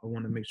 and I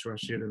want to make sure I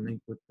share the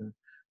link with them.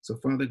 So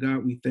Father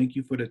God, we thank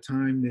you for the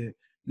time that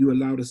you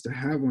allowed us to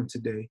have on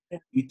today.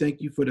 We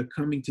thank you for the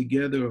coming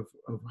together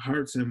of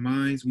hearts and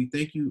minds. We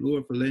thank you,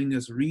 Lord, for letting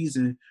us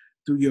reason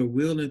through your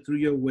will and through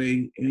your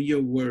way and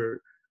your word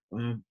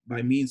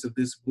by means of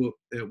this book,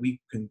 that we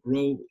can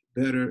grow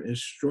better and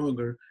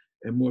stronger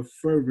and more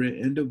fervent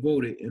and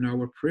devoted in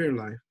our prayer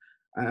life.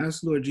 I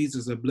ask, Lord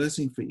Jesus, a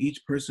blessing for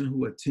each person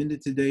who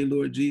attended today,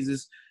 Lord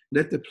Jesus.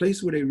 Let the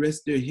place where they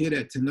rest their head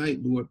at tonight,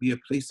 Lord, be a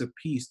place of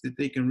peace, that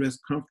they can rest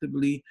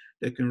comfortably,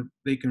 that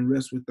they can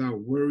rest without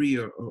worry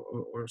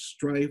or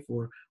strife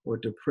or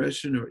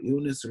depression or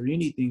illness or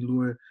anything,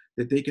 Lord,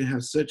 that they can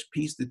have such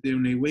peace that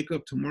when they wake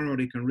up tomorrow,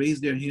 they can raise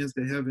their hands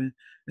to heaven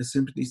and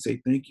simply say,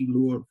 thank you,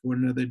 Lord, for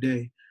another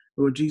day.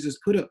 Lord Jesus,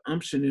 put an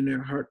unction in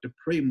their heart to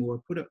pray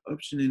more. Put an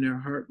unction in their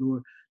heart,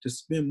 Lord, to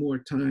spend more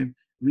time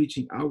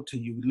reaching out to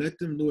you. Let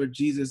them, Lord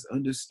Jesus,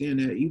 understand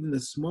that even the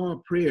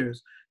small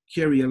prayers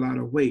carry a lot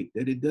of weight,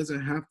 that it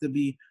doesn't have to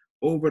be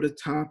over the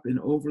top and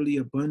overly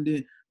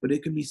abundant, but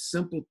it can be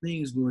simple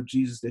things, Lord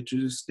Jesus, that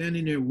you're just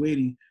standing there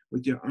waiting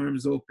with your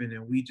arms open,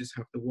 and we just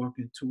have to walk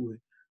into it.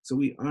 So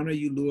we honor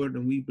you, Lord,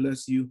 and we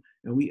bless you,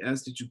 and we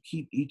ask that you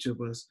keep each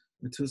of us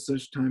until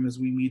such time as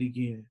we meet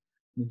again.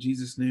 In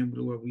Jesus' name,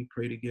 Lord, we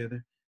pray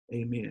together.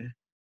 Amen.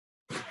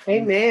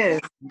 Amen.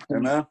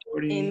 Amen.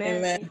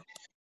 Amen.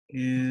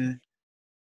 And